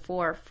the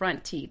 4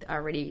 front teeth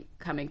already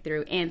coming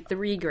through and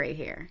 3 gray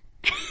hair.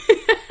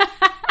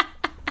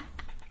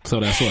 So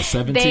that's what,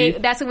 7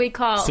 teeth? That's what we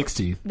call 6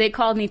 teeth. They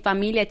called me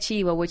Familia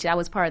Chiva, which I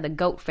was part of the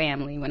goat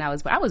family when I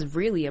was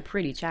really a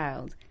pretty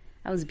child.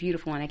 I was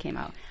beautiful when I came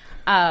out.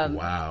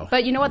 Wow.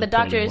 But you know what?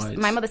 Whites.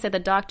 My mother said the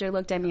doctor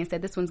looked at me and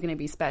said, this one's going to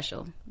be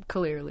special,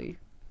 clearly.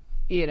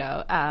 You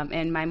know,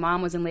 and my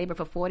mom was in labor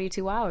for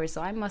 42 hours,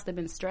 so I must have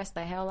been stressed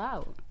the hell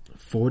out.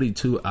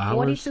 42 hours?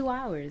 42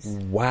 hours.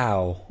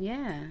 Wow.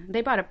 Yeah.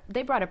 They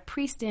brought a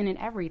priest in and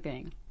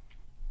everything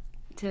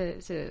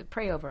to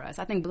pray over us.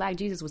 I think Black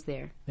Jesus was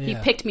there. Yeah. He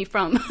picked me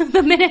from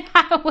the minute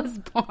I was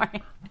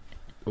born.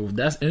 Oh,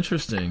 that's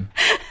interesting.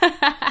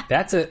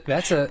 That's Isn't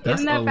that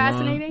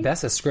fascinating?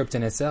 That's a script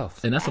in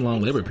itself. And that's a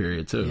long labor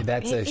period, too.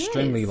 That's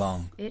extremely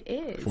long. It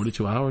is.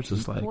 42 hours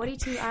is like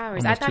 42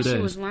 hours. I almost thought 2 she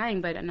days. was lying,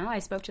 but no, I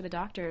spoke to the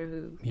doctor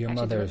who Your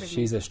actually mother, delivered me.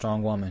 she's a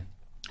strong woman.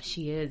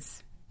 She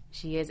is.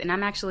 And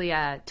I'm actually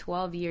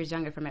 12 years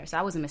younger from her, so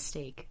I was a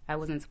mistake. I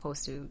wasn't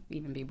supposed to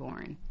even be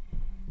born.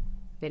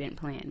 They didn't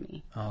plan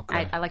me.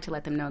 Okay. I like to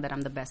let them know that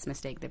I'm the best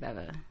mistake they've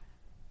ever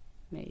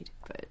made,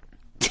 but...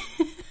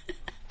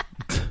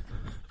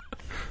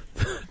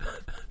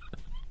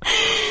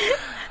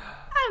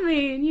 I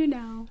mean, you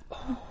know.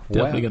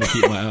 Definitely going to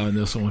keep my eye on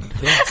this one.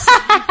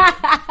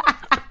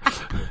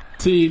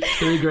 Teeth,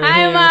 3 gray Hi,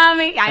 hairs.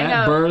 Mommy. I at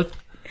know. birth.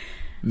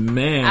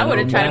 Man. I would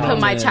have tried to put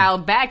my man.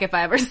 child back if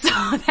I ever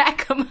saw that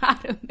come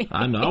out of me.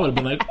 I know. I would have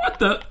been like, what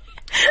the?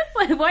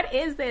 What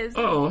is this?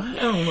 Oh,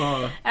 hell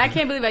no. I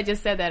can't believe I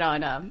just said that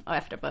on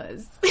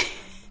AfterBuzz.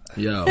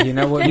 Yo. You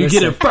know what? You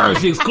get it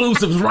first. The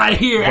exclusives right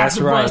here. That's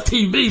AfterBuzz right.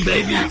 TV,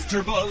 baby.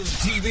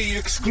 AfterBuzz TV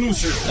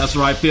exclusive. That's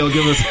right, Phil.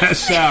 Give us that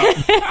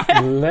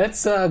shout.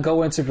 Let's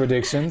go into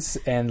predictions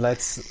and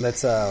let's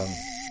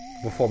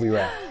before we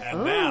wrap.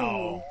 And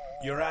now,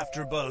 your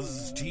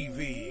AfterBuzz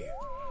TV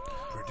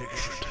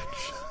predictions.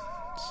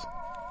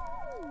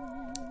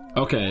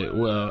 Okay,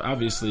 well,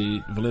 obviously,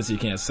 Valenzia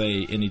can't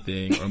say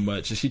anything or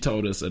much. She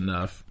told us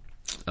enough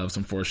of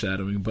some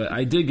foreshadowing, but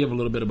I did give a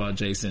little bit about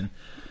Jason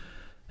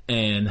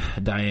and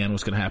Diane,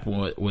 what's going to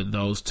happen with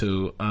those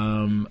two.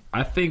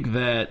 I think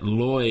that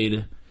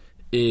Lloyd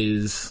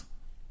is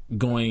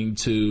going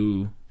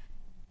to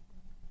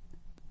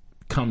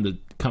come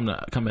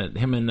at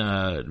him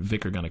and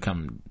Vic are going to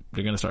come.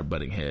 They're going to start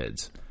butting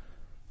heads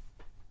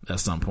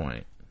at some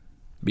point.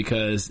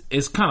 Because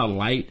it's kind of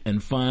light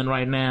and fun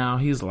right now.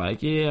 He's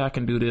like, yeah, I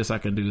can do this, I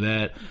can do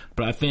that.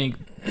 But I think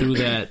through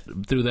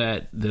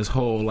that, this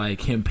whole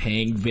like him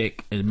paying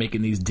Vic and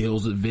making these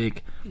deals with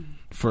Vic,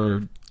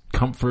 for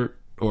comfort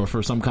or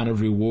for some kind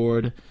of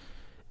reward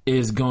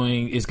is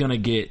going to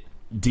get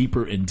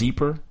deeper and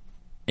deeper,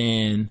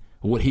 and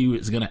what he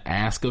is going to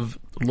ask of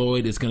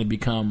Lloyd is going to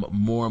become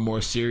more and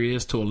more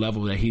serious to a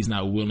level that he's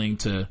not willing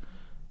to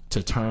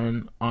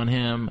turn on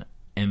him.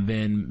 And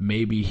then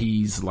maybe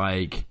he's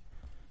like,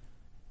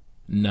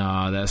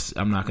 "Nah,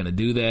 I'm not going to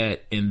do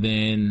that." And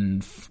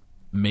then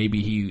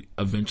maybe he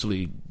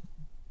eventually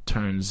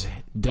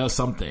does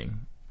something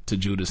to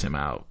Judas him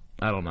out.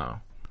 I don't know.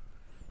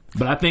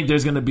 But I think they're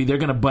going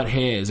to butt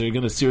heads. They're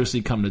going to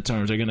seriously come to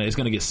terms. It's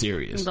going to get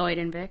serious. Lloyd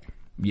and Vic.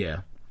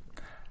 Yeah.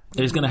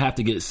 It's going to have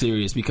to get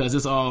serious because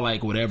it's all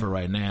like whatever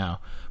right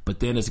now. But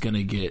then it's going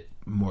to get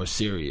more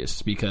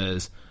serious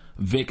because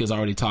Vic is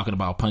already talking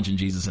about punching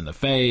Jesus in the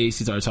face.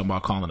 He's already talking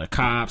about calling the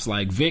cops.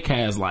 Like, Vic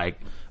has like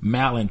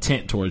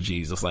malintent towards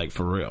Jesus, like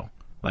for real.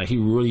 Like,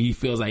 he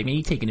feels like, man,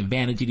 you taking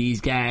advantage of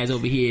these guys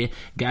over here.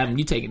 Got him,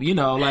 you taking,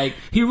 like,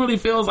 he really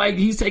feels like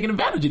he's taking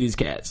advantage of these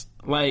cats.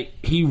 Like,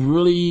 he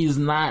really is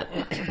not,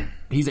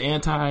 he's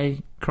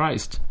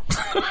anti-Christ.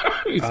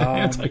 He's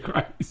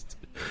anti-Christ.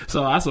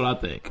 So that's what I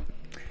think.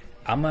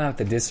 I'm going to have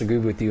to disagree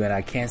with you, and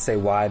I can't say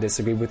why I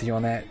disagree with you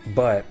on that,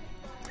 but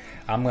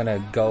I'm going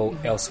to go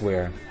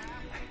elsewhere.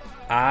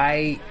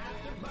 I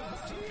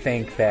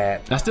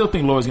still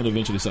think Lloyd's going to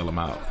eventually sell him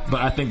out, but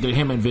I think that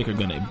him and Vic are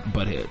going to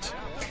butt heads.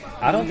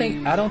 I don't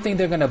think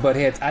they're going to butt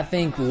heads. I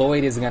think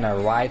Lloyd is going to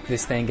ride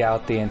this thing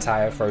out the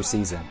entire first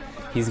season.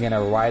 He's going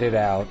to ride it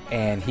out,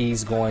 and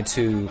he's going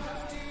to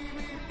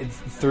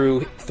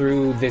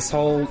through this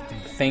whole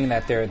thing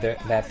that they're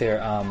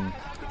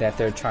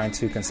trying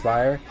to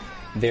conspire.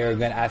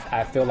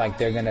 I feel like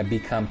they're going to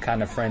become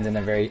kind of friends in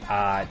a very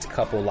odd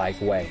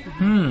couple-like way.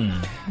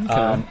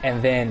 Okay.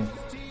 And then,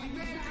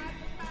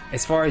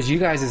 as far as you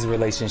guys'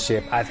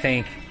 relationship, I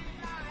think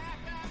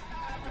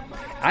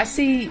I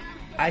see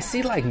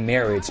like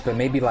marriage, but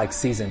maybe like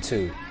season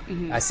 2.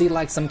 I see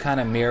like some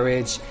kind of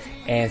marriage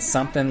and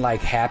something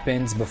like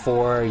happens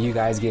before you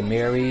guys get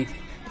married.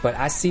 But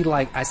I see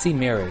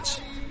marriage.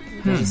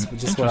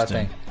 Just what I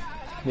think.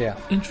 Yeah.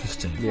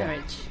 Interesting. Yeah.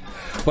 Marriage.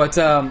 But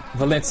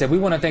Valenzia, we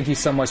want to thank you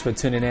so much for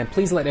tuning in.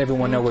 Please let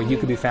everyone know where you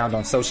can be found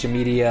on social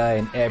media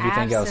and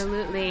everything else.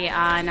 Absolutely.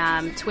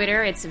 On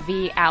Twitter, it's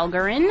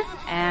Algarin,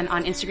 and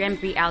on Instagram,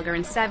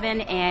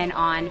 Algarin7, and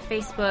on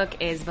Facebook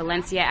is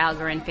Valenzia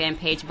Algarin fan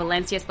page.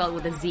 Valenzia spelled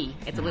with a Z.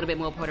 It's a little bit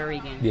more Puerto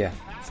Rican. Yeah.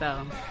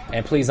 So.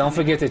 And please don't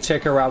forget to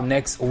check her out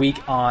next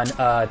week on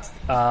Love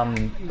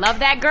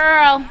That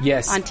Girl.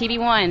 Yes. On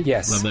TV1.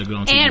 Yes. Love That Girl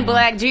on TV1. And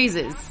Black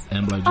Jesus.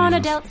 And Black Jesus. On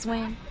Adult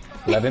Swim.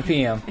 11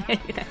 p.m.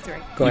 That's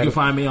right. Go ahead. You can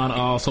find me on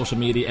all social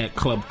media at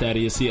Club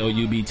Thaddeus,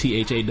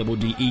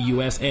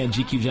 CoubThadeus, and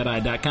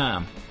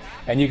GQJedi.com.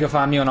 And you can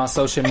find me on our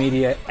social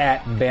media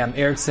at Bam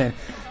Erickson.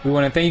 We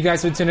want to thank you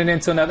guys for tuning in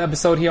to another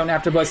episode here on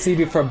AfterBuzz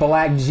TV for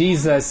Black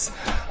Jesus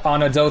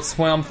on Adult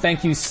Swim.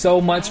 Thank you so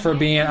much for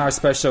being our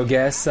special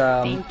guest.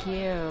 Thank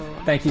you.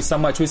 Thank you so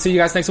much. We'll see you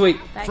guys next week.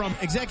 Bye. From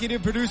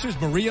executive producers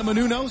Maria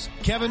Menounos,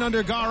 Kevin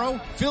Undergaro,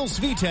 Phil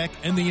Svitek,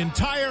 and the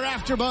entire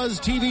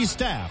AfterBuzz TV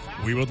staff,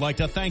 we would like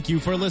to thank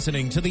you for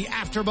listening to the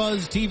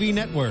AfterBuzz TV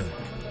network.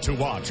 To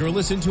watch or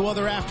listen to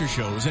other after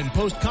shows and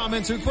post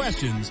comments or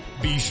questions,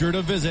 be sure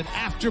to visit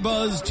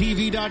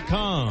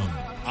AfterBuzzTV.com.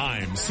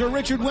 I'm Sir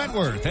Richard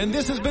Wentworth, and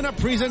this has been a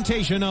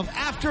presentation of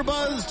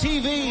AfterBuzz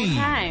TV.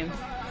 Time.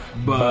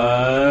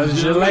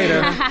 Buzz you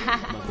later.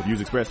 The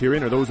views expressed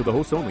herein are those of the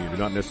hosts only and do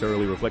not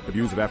necessarily reflect the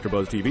views of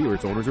AfterBuzz TV or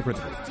its owners or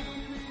principals.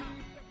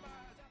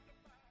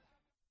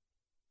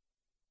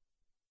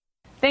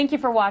 Thank you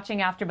for watching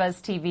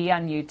AfterBuzz TV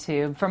on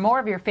YouTube. For more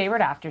of your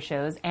favorite after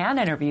shows and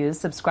interviews,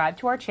 subscribe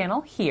to our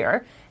channel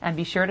here, and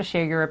be sure to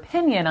share your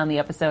opinion on the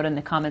episode in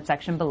the comment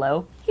section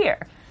below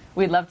here.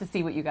 We'd love to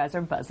see what you guys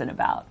are buzzing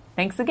about.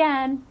 Thanks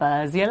again.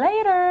 Buzz you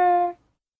later.